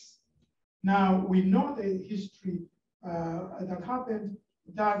affairs. Now, we know the history that happened,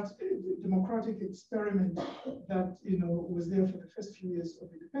 that democratic experiment that was there for the first few years of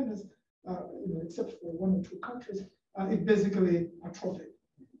independence, except for one or two countries, it basically atrophied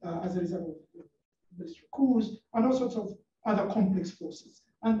as a result of military coups and all sorts of other complex forces.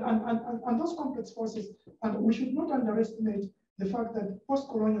 And those complex forces, and we should not underestimate the fact that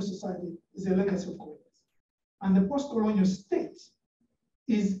post-colonial society is a legacy of colonialism. And the post-colonial state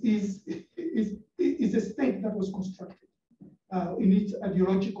is a state that was constructed in its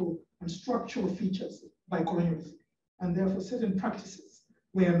ideological and structural features by colonialism. And therefore certain practices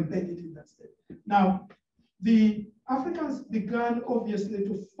were embedded in that state. Now, the Africans began obviously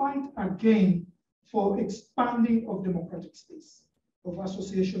to fight again for expanding of democratic space, of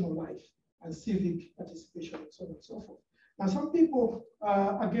associational life, and civic participation and so on and so forth. Now, some people,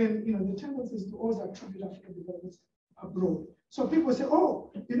 again, the tendency is to always attribute African developments abroad. So people say,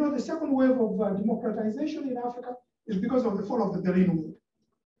 oh, the second wave of democratization in Africa is because of the fall of the Berlin Wall.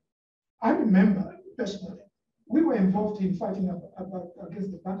 I remember personally, we were involved in fighting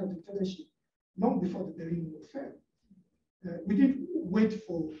against the Banda dictatorship long before the Berlin Wall fell. We didn't wait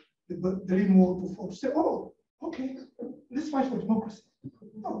for the Berlin Wall to fall to say, oh, okay, let's fight for democracy.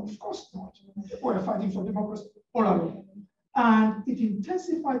 No, of course not. People were fighting for democracy all along. And it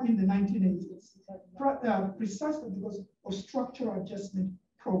intensified in the 1980s, precisely because of structural adjustment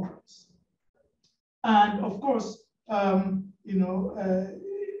programs. And of course, as you know,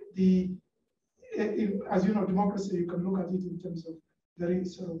 democracy, you can look at it in terms of very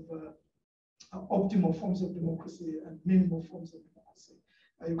sort of optimal forms of democracy and minimal forms of democracy.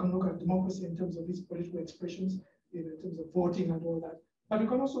 You can look at democracy in terms of its political expressions, in terms of voting and all that. But you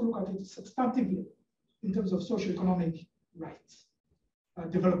can also look at it substantively in terms of socio-economic rights,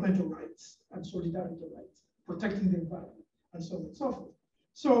 developmental rights, and solidarity rights, protecting the environment, and so on and so forth.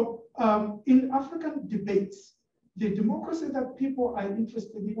 So in African debates, the democracy that people are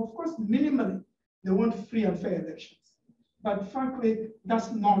interested in, of course, minimally, they want free and fair elections. But frankly,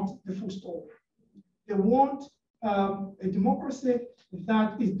 that's not the full story. They want a democracy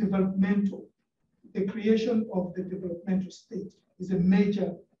that is developmental. The creation of the developmental state is a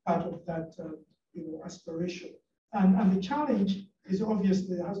major part of that aspiration. And the challenge is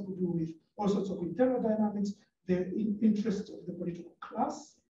obviously has to do with all sorts of internal dynamics, the interest of the political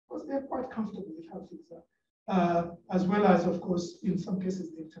class, because they're quite comfortable with how things are, as well as, of course, in some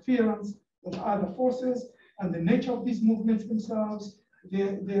cases, the interference of other forces and the nature of these movements themselves.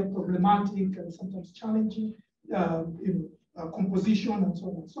 They're problematic and sometimes challenging, composition and so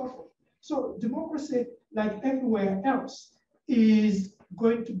on and so forth. So democracy, like everywhere else, is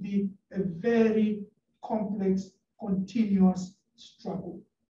going to be a very complex, continuous struggle.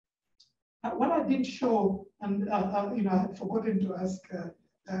 What I did show, and I had forgotten to ask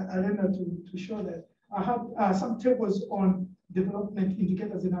Elena to show that, I have some tables on development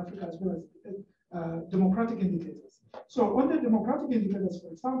indicators in Africa as well as democratic indicators. So on the democratic indicators, for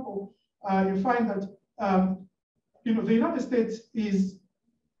example, you find that the United States is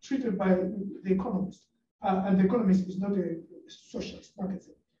treated by the Economist, and the Economist is not a socialist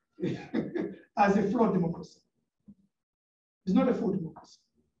magazine, as a flawed democracy. It's not a full democracy.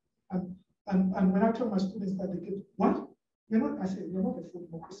 And when I tell my students that, they get, what? You're not, I say, you're not a full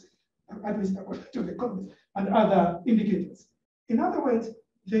democracy, at least according to the Economist and other indicators. In other words,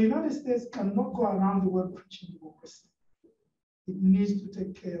 the United States cannot go around the world preaching democracy. It needs to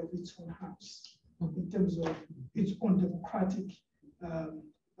take care of its own house in terms of its own democratic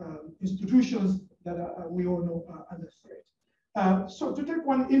institutions that we all know are under threat. So to take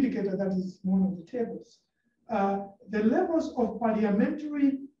one indicator that is one of the tables, the levels of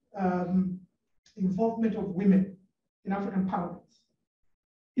parliamentary involvement of women in African parliaments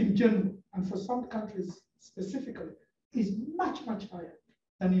in general, and for some countries specifically, is much, much higher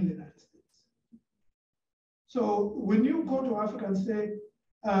than in the United States. So when you go to Africa and say,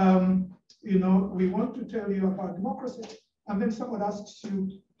 we want to tell you about democracy, and then someone asks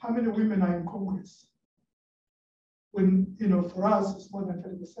you, how many women are in Congress? When, for us, it's more than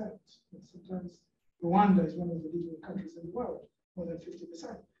 30%. And sometimes Rwanda is one of the leading countries in the world, more than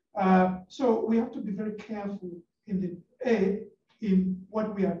 50%. So we have to be very careful in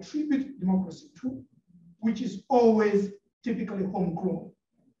what we attribute democracy to, which is always typically homegrown.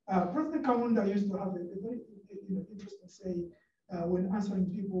 President Kaunda used to have a very interesting saying when answering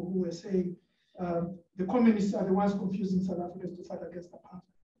people who were saying the communists are the ones confusing South Africans to fight against apartheid.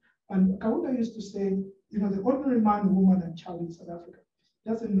 And Kaunda used to say, the ordinary man, woman, and child in South Africa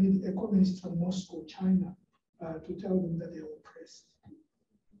doesn't need a communist from Moscow, China, to tell them that they're oppressed.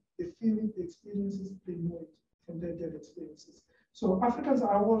 They feel it, the experiences, they know it from their daily experiences. So Africans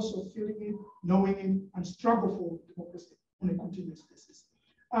are also feeling it, knowing it, and struggle for democracy on a continuous basis.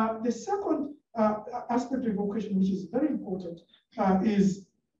 The second aspect of your question, which is very important, is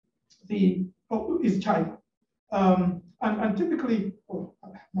China. And typically,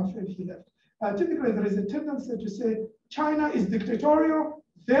 I'm afraid he left. Typically, there is a tendency to say China is dictatorial,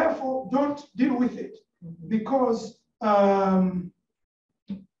 therefore don't deal with it, because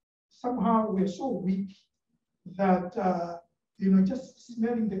somehow we're so weak that just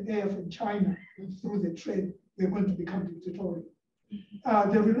smelling the air from China through the trade, we're going to become dictatorial.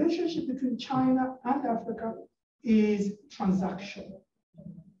 The relationship between China and Africa is transactional.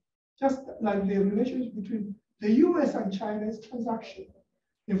 Just like the relationship between the US and China is transactional.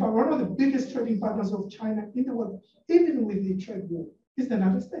 In fact, one of the biggest trading partners of China in the world, even with the trade war, is the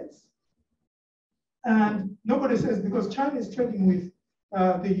United States. And nobody says, because China is trading with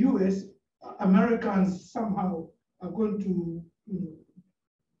the US, Americans somehow are going to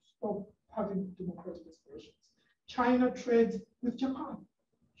stop having democratic aspirations. China trades with Japan,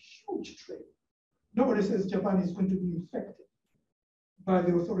 huge trade. Nobody says Japan is going to be infected by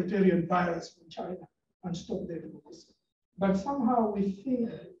the authoritarian virus from China and stop their democracy. But somehow we think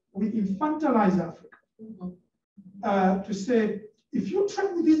we infantilize Africa to say, if you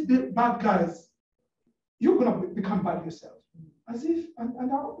trade with these bad guys, you're going to become bad yourself. As if,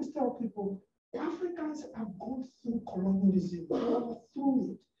 and I always tell people, Africans have gone through colonialism,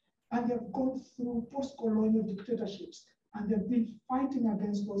 through it, and they've gone through post-colonial dictatorships, and they've been fighting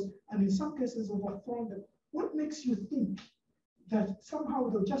against us, and in some cases overthrown them. What makes you think that somehow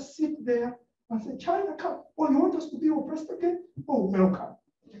they'll just sit there and say, China, come, oh, you want us to be oppressed again? Oh, welcome.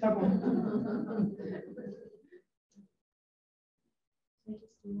 That one.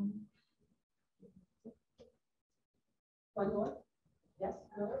 One more? Yes,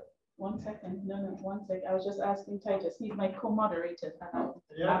 no? 1 second. No, 1 second. I was just asking Titus. He's my co-moderator.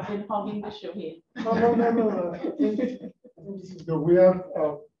 I've been hogging the show here. No. I think this is good. We have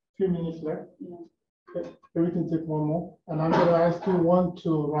a few minutes left. Yeah. Okay, so we can take one more. And I'm going to ask you one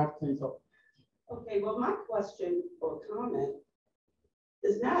to wrap things up. Okay, well, my question or comment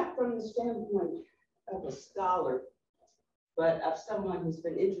is not from the standpoint of a scholar, but of someone who's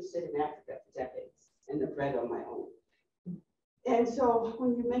been interested in Africa for decades and have read on my own. And so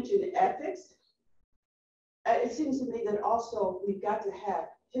when you mention ethics, it seems to me that also we've got to have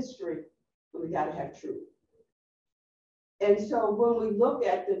history, and we've got to have truth. And so when we look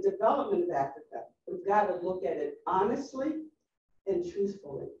at the development of Africa, we've got to look at it honestly and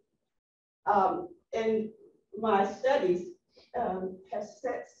truthfully. And my studies have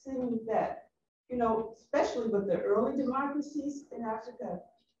seen that, you know, especially with the early democracies in Africa,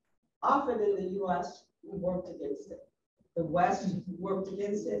 often in the US, we worked against it. The West worked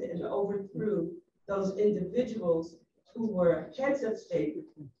against it and overthrew those individuals who were heads of state,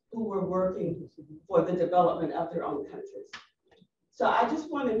 who were working for the development of their own countries. So I just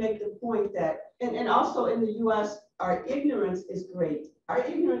want to make the point that, and also in the US, our ignorance is great. Our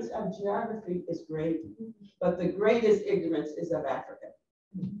ignorance of geography is great, but the greatest ignorance is of Africa.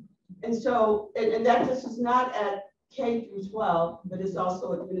 And so, and that just is not at K through 12, but it's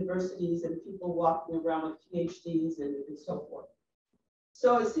also at universities and people walking around with PhDs and so forth.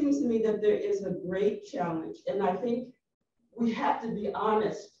 So it seems to me that there is a great challenge, and I think we have to be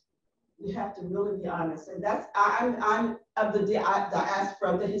honest. We have to really be honest, and that's I'm of the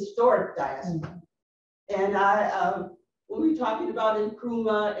diaspora, the historic diaspora, and when we were talking about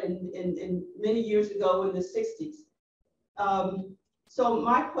Nkrumah and many years ago in the 60s. So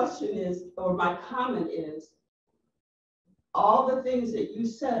my question is, or my comment is, all the things that you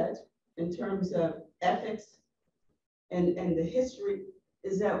said in terms of ethics and the history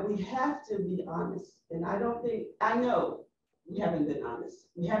is that we have to be honest. And I know we haven't been honest.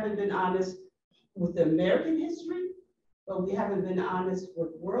 We haven't been honest with the American history, but we haven't been honest with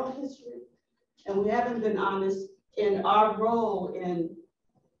world history. And we haven't been honest in our role in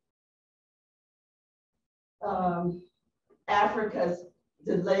Africa's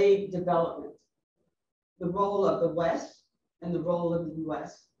delayed development, the role of the West and the role of the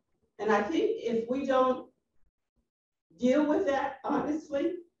US. And I think if we don't deal with that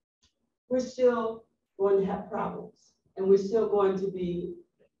honestly, we're still going to have problems, and we're still going to be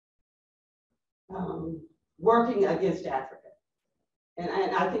working against Africa. And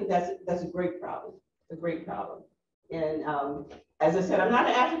I think that's a great problem, a great problem. And as I said, I'm not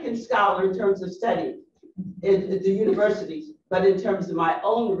an African scholar in terms of study in the universities, but in terms of my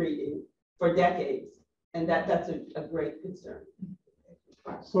own reading for decades. And that's a great concern.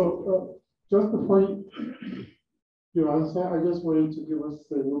 So just before you answer, I just wanted to give us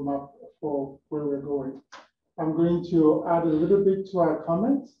a roadmap for where we're going. I'm going to add a little bit to our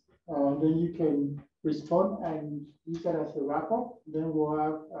comments, then you can respond and use that as a wrap up. Then we'll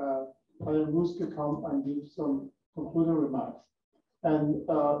have Bruce to come and give some concluding remarks. And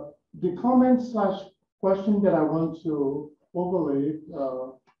the comment / question that I want to overlay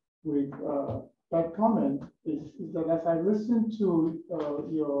with that comment is that as I listen to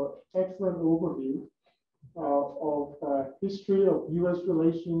your excellent overview of history of US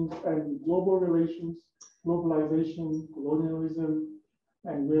relations and global relations, globalization, colonialism,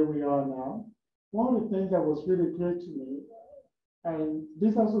 and where we are now, one of the things that was really clear to me, and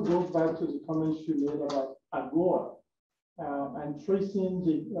this also goes back to the comments you made about AGOA and tracing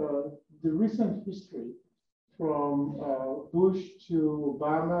the recent history from Bush to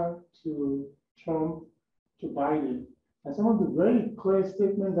Obama to Trump to Biden, and some of the very clear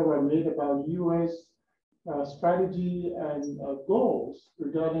statements that were made about US strategy and goals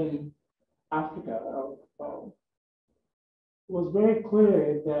regarding Africa, it was very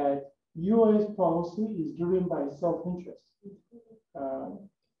clear that U.S. policy is driven by self-interest.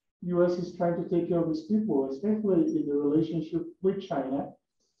 U.S. is trying to take care of its people, especially in the relationship with China.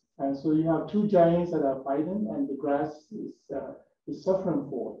 And so you have two giants that are fighting, and the grass is suffering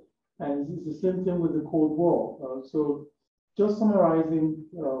for it. And it's the same thing with the Cold War. So just summarizing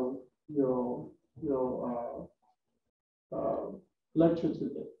your lecture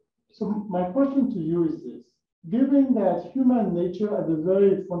today. So my question to you is this: given that human nature at the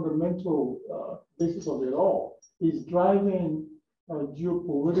very fundamental basis of it all is driving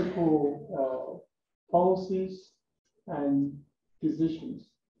geopolitical policies and decisions,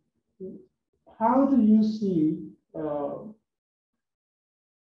 how do you see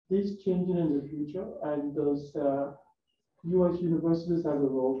this changing in the future, and does U.S. universities have a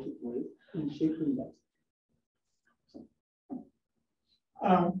role to play in shaping that?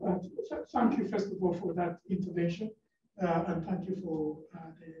 Thank you, first of all, for that intervention, and thank you for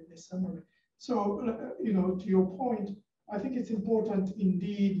the summary. So, to your point, I think it's important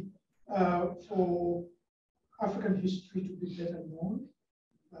indeed for African history to be better known,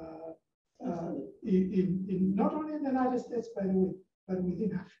 in not only in the United States, by the way, but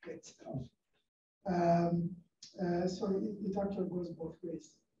within Africa itself. So it actually goes both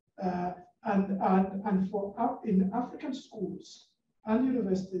ways. And for in African schools and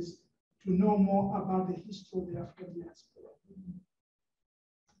universities to know more about the history of the African diaspora,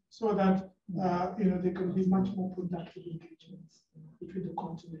 so that there can be much more productive engagements between the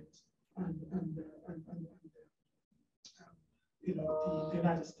continent and the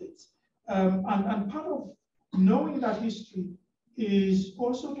United States. And part of knowing that history is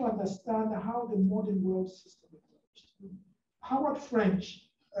also to understand how the modern world system emerged. Howard French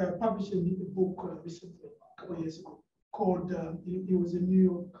published a book recently, a couple of years ago, called, he was a New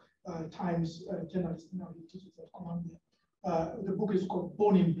York Times journalist, now he teaches at Columbia. The book is called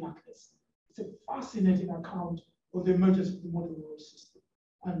Born in Blackness. It's a fascinating account of the emergence of the modern world system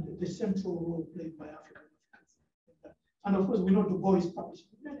and the central role played by African Americans. And of course, we know Du Bois published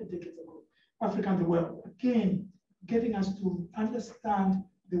many decades ago, Africa and the World, again, getting us to understand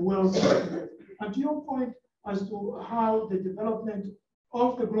the world. And to your point as to how the development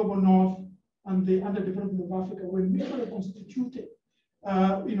of the global north and the underdevelopment of Africa were mutually constituted,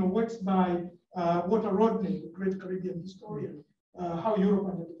 works by Walter Rodney, the great Caribbean historian, how Europe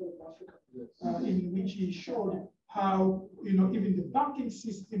underdeveloped Africa, in which he showed how, even the banking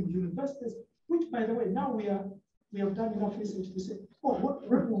system, universities, which, by the way, now we have done enough research to say, oh, what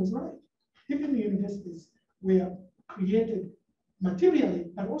Rodney was right. Even the universities were created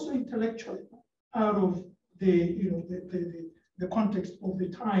materially, but also intellectually out of the context of the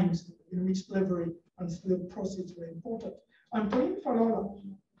times in which slavery and slave proceeds were important. And Pauline Falola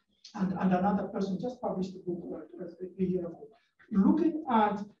and another person just published a book a year ago, looking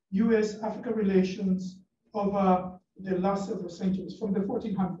at US-Africa relations over the last several centuries, from the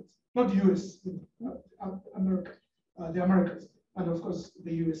 1400s, not US, America, the Americas, and of course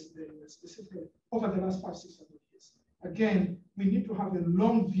the US specifically, over the last 500-600 years. Again, we need to have a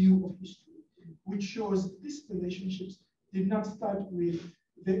long view of history, which shows these relationships did not start with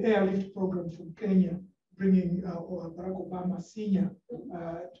the airlift program from Kenya, bringing Barack Obama Sr.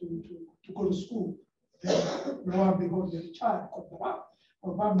 to go to school. Then, lo and behold, there's a child called Barack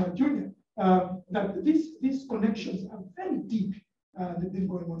Obama Jr. That these connections are very deep. They've been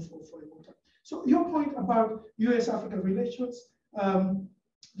going on for a long time. So your point about US-Africa relations,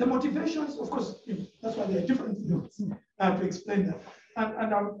 the motivations, of course, that's why there are different things to explain that.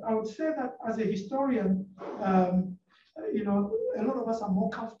 And I would say that as a historian, a lot of us are more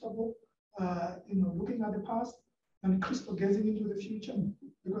comfortable, looking at the past and crystal gazing into the future.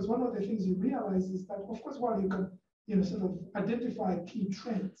 Because one of the things you realize is that, of course, while you can, sort of identify key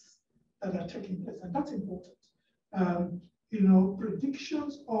trends that are taking place, and that's important.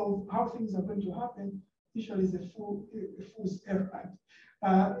 Predictions of how things are going to happen usually is a fool's errand.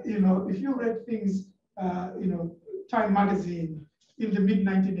 If you read things, Time magazine in the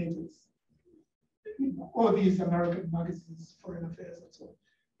mid-1980s, all these American magazines, Foreign Affairs and so on,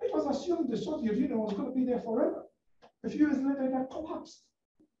 it was assumed the Soviet Union was going to be there forever. A few years later, that collapsed.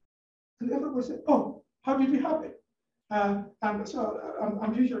 And everybody said, oh, how did it happen? And so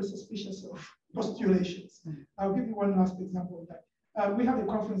I'm usually suspicious of postulations. I'll give you one last example of that. We had a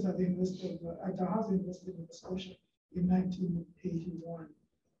conference at the University at the House University of Nova Scotia in 1981.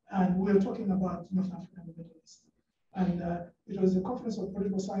 And we were talking about North Africa and the Middle East. And it was a conference of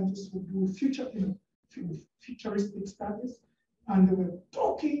political scientists who do futuristic studies. and they were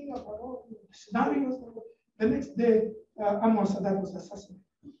talking about all the scenarios. The next day, Anwar Sadat was assassinated,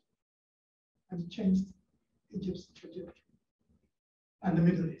 and it changed Egypt's trajectory and the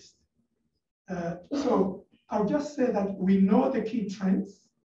Middle East. So I'll just say that we know the key trends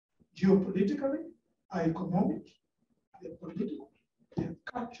geopolitically, are economic, they're political, they're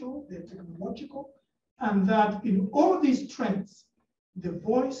cultural, they're technological, and that in all these trends, the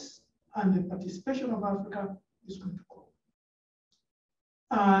voice and the participation of Africa is going to grow.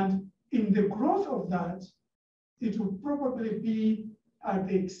 And in the growth of that, it will probably be at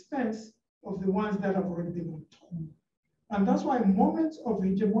the expense of the ones that have already been on top. And that's why moments of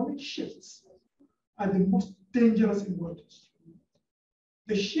hegemonic shifts are the most dangerous in world history.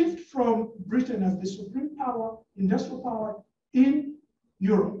 The shift from Britain as the supreme power, industrial power in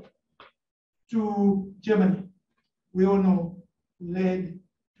Europe to Germany, we all know, led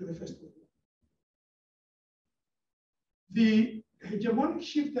to the First World War. The hegemonic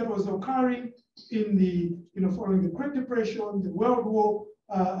shift that was occurring in the, following the Great Depression, the World War,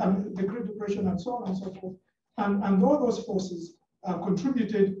 the Great Depression, and so on and so forth, and all those forces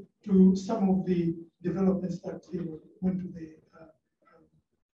contributed to some of the developments that went to the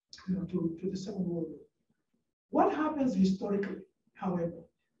to the Second World War. What happens historically, however,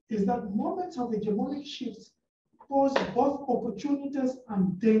 is that moments of hegemonic shifts pose both opportunities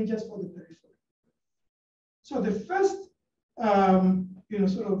and dangers for the periphery. So the first, hegemonic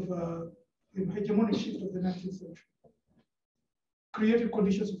shift of the 19th century created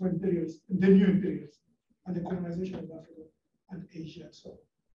conditions for imperialism, the new imperialism, and the colonization of Africa and Asia. So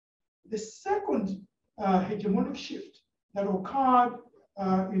the second hegemonic shift that occurred,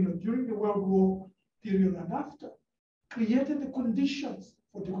 during the World War period and after, created the conditions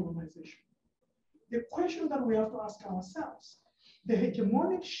for decolonization. The question that we have to ask ourselves, the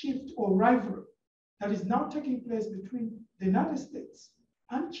hegemonic shift or rivalry that is now taking place between the United States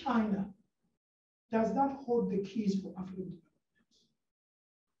and China, does that hold the keys for African development?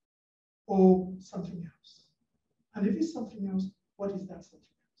 Or something else? And if it's something else, what is that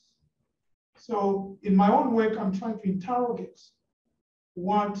something else? So in my own work, I'm trying to interrogate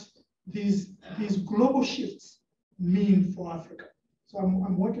what these global shifts mean for Africa. So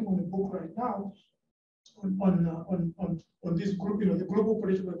I'm working on a book right now on this group, the global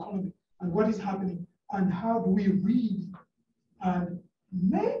political economy and what is happening and how do we read and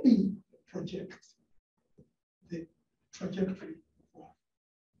maybe project the trajectory for Africa.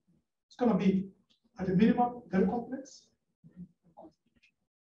 It's going to be, at a minimum, very complex.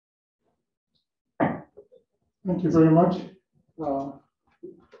 Thank you very much.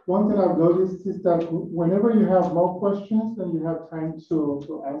 One thing I've noticed is that whenever you have more questions and you have time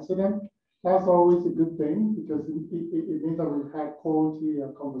to answer them, that's always a good thing because it means that we've had quality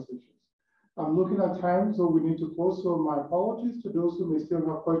conversations. I'm looking at time, so we need to close. So my apologies to those who may still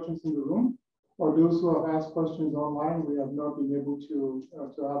have questions in the room or those who have asked questions online. We have not been able to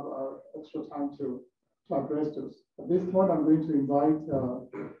have extra time to address those. At this point, I'm going to invite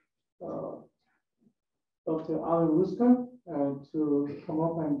Dr. Alan Ruska to come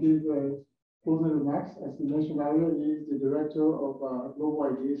up and give closing remarks. As he mentioned earlier, he is the director of Global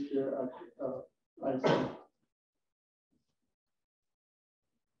Ideas here at ISM.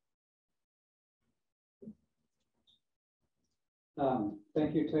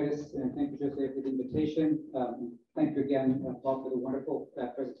 Thank you, Titus, and thank you, Jose, for the invitation. Thank you again, Paul, for the wonderful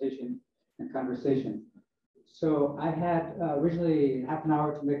presentation and conversation. So I had originally half an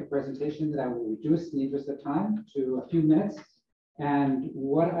hour to make a presentation that I will reduce in the interest of time to a few minutes. And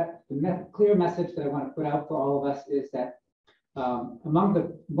the clear message that I want to put out for all of us is that among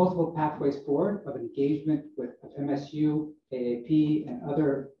the multiple pathways forward of engagement with MSU, AAP, and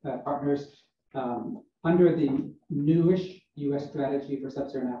other partners under the newish U.S. strategy for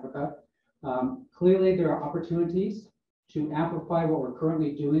Sub-Saharan Africa, clearly there are opportunities to amplify what we're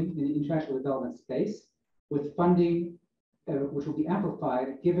currently doing in the international development space with funding which will be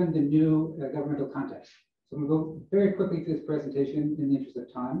amplified given the new governmental context. So I'm going to go very quickly through this presentation in the interest of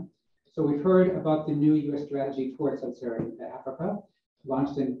time. So we've heard about the new U.S. strategy towards Sub-Saharan Africa,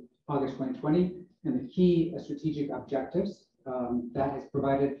 launched in August 2020, and the key strategic objectives that has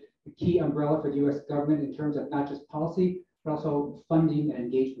provided a key umbrella for the U.S. government in terms of not just policy, but also funding and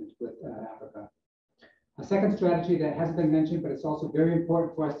engagement with Africa. A second strategy that hasn't been mentioned, but it's also very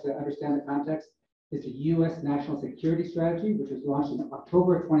important for us to understand the context, is the U.S. National Security Strategy, which was launched in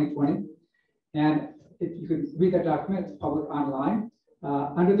October of 2020. And if you could read that document, it's public online.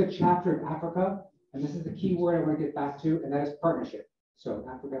 Under the chapter of Africa, and this is the key word I want to get back to, and that is partnership. So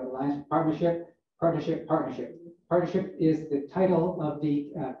Africa Alliance Partnership, partnership, partnership. Partnership is the title of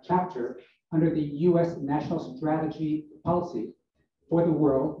the chapter under the U.S. National Strategy Policy for the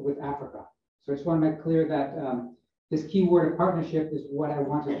world with Africa. So I just want to make clear that this key word of partnership is what I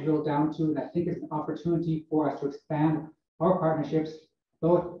want to drill down to, and I think it's an opportunity for us to expand our partnerships,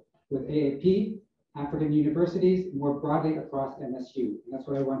 both with AAP, African universities, and more broadly across MSU. And that's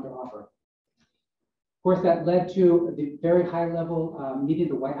what I want to offer. Of course, that led to the very high level meeting at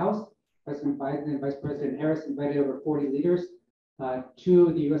the White House. President Biden and Vice President Harris invited over 40 leaders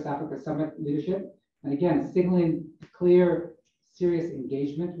to the US-Africa Summit leadership. And again, signaling clear, serious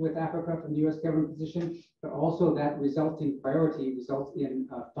engagement with Africa from the US government position, but also that resulting priority results in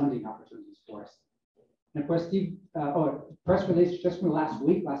funding opportunities for us. And of course, Steve, press release just from last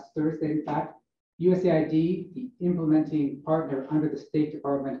week, last Thursday, in fact, USAID, the implementing partner under the State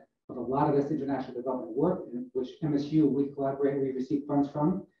Department of a lot of this international development work, in which MSU, we receive funds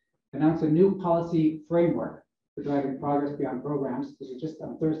from, announced a new policy framework for driving progress beyond programs. This was just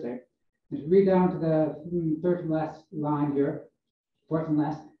on Thursday. And to read down to the third from last line here, fourth from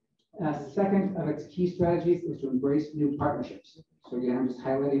last, second of its key strategies is to embrace new partnerships. So again, I'm just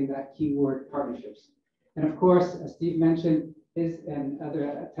highlighting that keyword, partnerships. And of course, as Steve mentioned, his and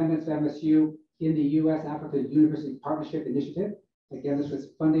other attendance at MSU in the US-Africa University Partnership Initiative. Again, this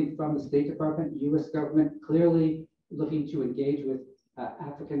was funding from the State Department, US government, clearly looking to engage with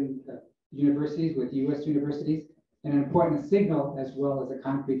African universities, with US universities, and an important signal as well as a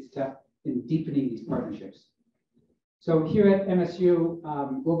concrete step in deepening these partnerships. So here at MSU,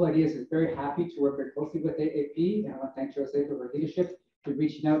 Global Ideas is very happy to work very closely with AAP, and I want to thank Jose for her leadership in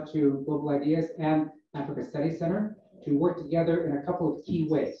reaching out to Global Ideas and Africa Studies Center to work together in a couple of key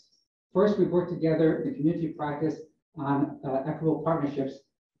ways. First, we've worked together in community practice on equitable partnerships,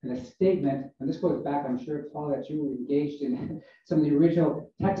 and a statement, and this goes back, I'm sure, Paul, that you were engaged in some of the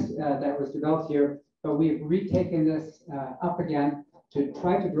original text that was developed here, but we've retaken this up again to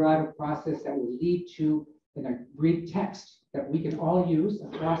try to drive a process that will lead to an agreed text that we can all use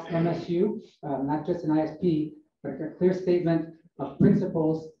across MSU, not just an ISP, but a clear statement of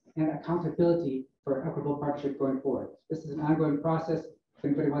principles and accountability for equitable partnership going forward. This is an ongoing process. If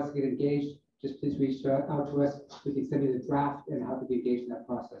anybody wants to get engaged, just please reach out to us. We can send you the draft and how to be engaged in that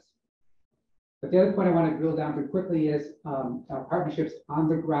process. But the other point I want to drill down to quickly is our partnerships on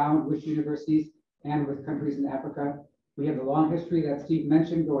the ground with universities and with countries in Africa. We have a long history that Steve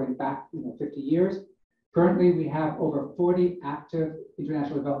mentioned going back 50 years. Currently, we have over 40 active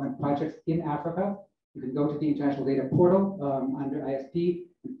international development projects in Africa. You can go to the International Data Portal under ISP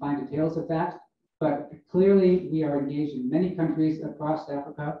and find details of that. But clearly, we are engaged in many countries across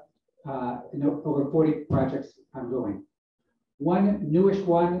Africa. Over 40 projects ongoing. One newish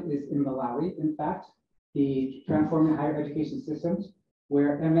one is in Malawi, in fact, the Transforming Higher Education Systems,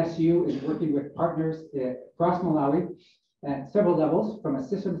 where MSU is working with partners across Malawi at several levels, from a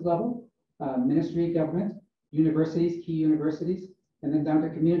systems level, ministry, government, universities, key universities, and then down to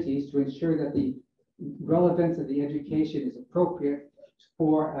communities to ensure that the relevance of the education is appropriate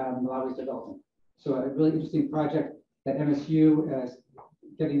for Malawi's development. So a really interesting project that MSU is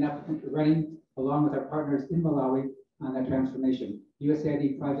getting up and running along with our partners in Malawi on that transformation.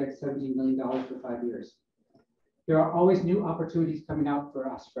 USAID project, $17 million for 5 years. There are always new opportunities coming out for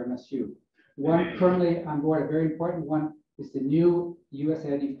us, for MSU. One currently on board, a very important one, is the new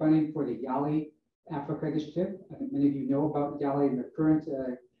USAID funding for the YALI Africa Initiative. I think many of you know about YALI in their current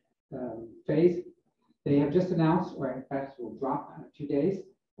phase. They have just announced, or in fact will drop in a few days,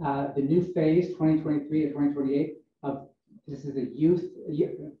 the new phase 2023 to 2028 of this is a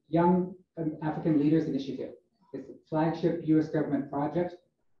Young African Leaders Initiative. It's a flagship U.S. government project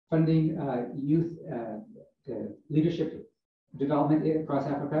funding youth leadership development across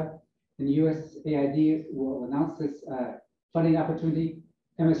Africa. And the USAID will announce this funding opportunity.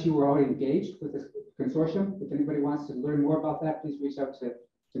 MSU, we're already engaged with this consortium. If anybody wants to learn more about that, please reach out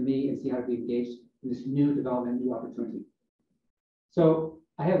to me and see how to be engaged in this new development, new opportunity. So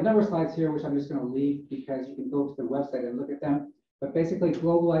I have a number of slides here, which I'm just going to leave because you can go to the website and look at them. But basically,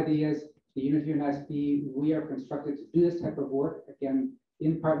 Global Ideas, the unit here in ISP, we are constructed to do this type of work, again,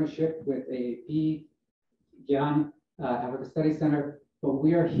 in partnership with AAP, GIAN, Africa Studies Center, but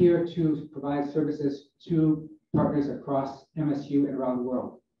we are here to provide services to partners across MSU and around the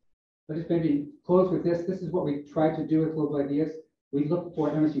world. I'll just maybe close with this. This is what we try to do with Global Ideas. We look for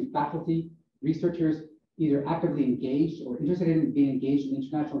MSU faculty, researchers, either actively engaged or interested in being engaged in the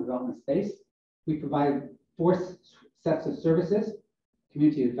international development space. We provide 4 sets of services: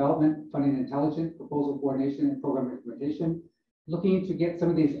 community development, funding and intelligence, proposal coordination, and program implementation, looking to get some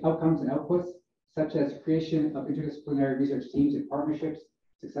of these outcomes and outputs, such as creation of interdisciplinary research teams and partnerships,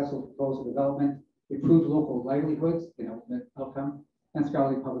 successful proposal development, improved local livelihoods, an ultimate outcome, and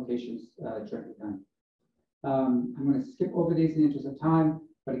scholarly publications during the time. I'm going to skip over these in the interest of time,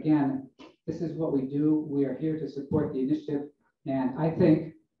 but again, this is what we do. We are here to support the initiative, and I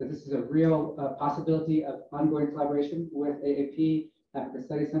think that this is a real possibility of ongoing collaboration with AAP, Africa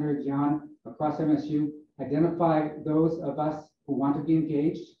Study Center, John, across MSU, identify those of us who want to be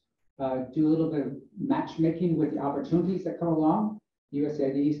engaged, do a little bit of matchmaking with the opportunities that come along,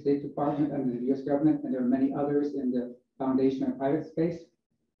 USAID, State Department, and the US government, and there are many others in the foundation and private space.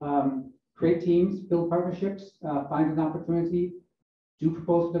 Create teams, build partnerships, find an opportunity, do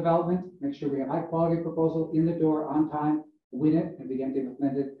proposal development, make sure we have high quality proposal in the door on time, win it, and begin to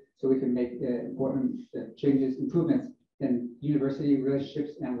implement it so we can make important changes, improvements in university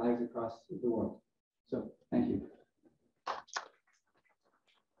relationships and lives across the world. So thank you.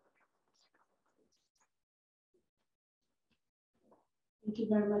 Thank you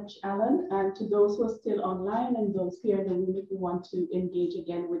very much, Alan. And to those who are still online and those here in the room, if you want to engage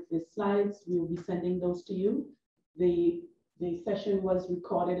again with the slides, we'll be sending those to you. The session was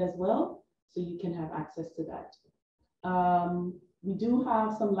recorded as well, so you can have access to that. We do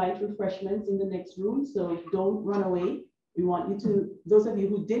have some light refreshments in the next room, so don't run away. We want you to, those of you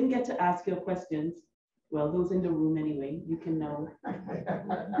who didn't get to ask your questions, well, those in the room anyway, you can now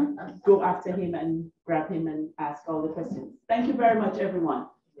go after him and grab him and ask all the questions. Thank you very much, everyone.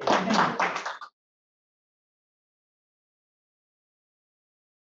 Thank you.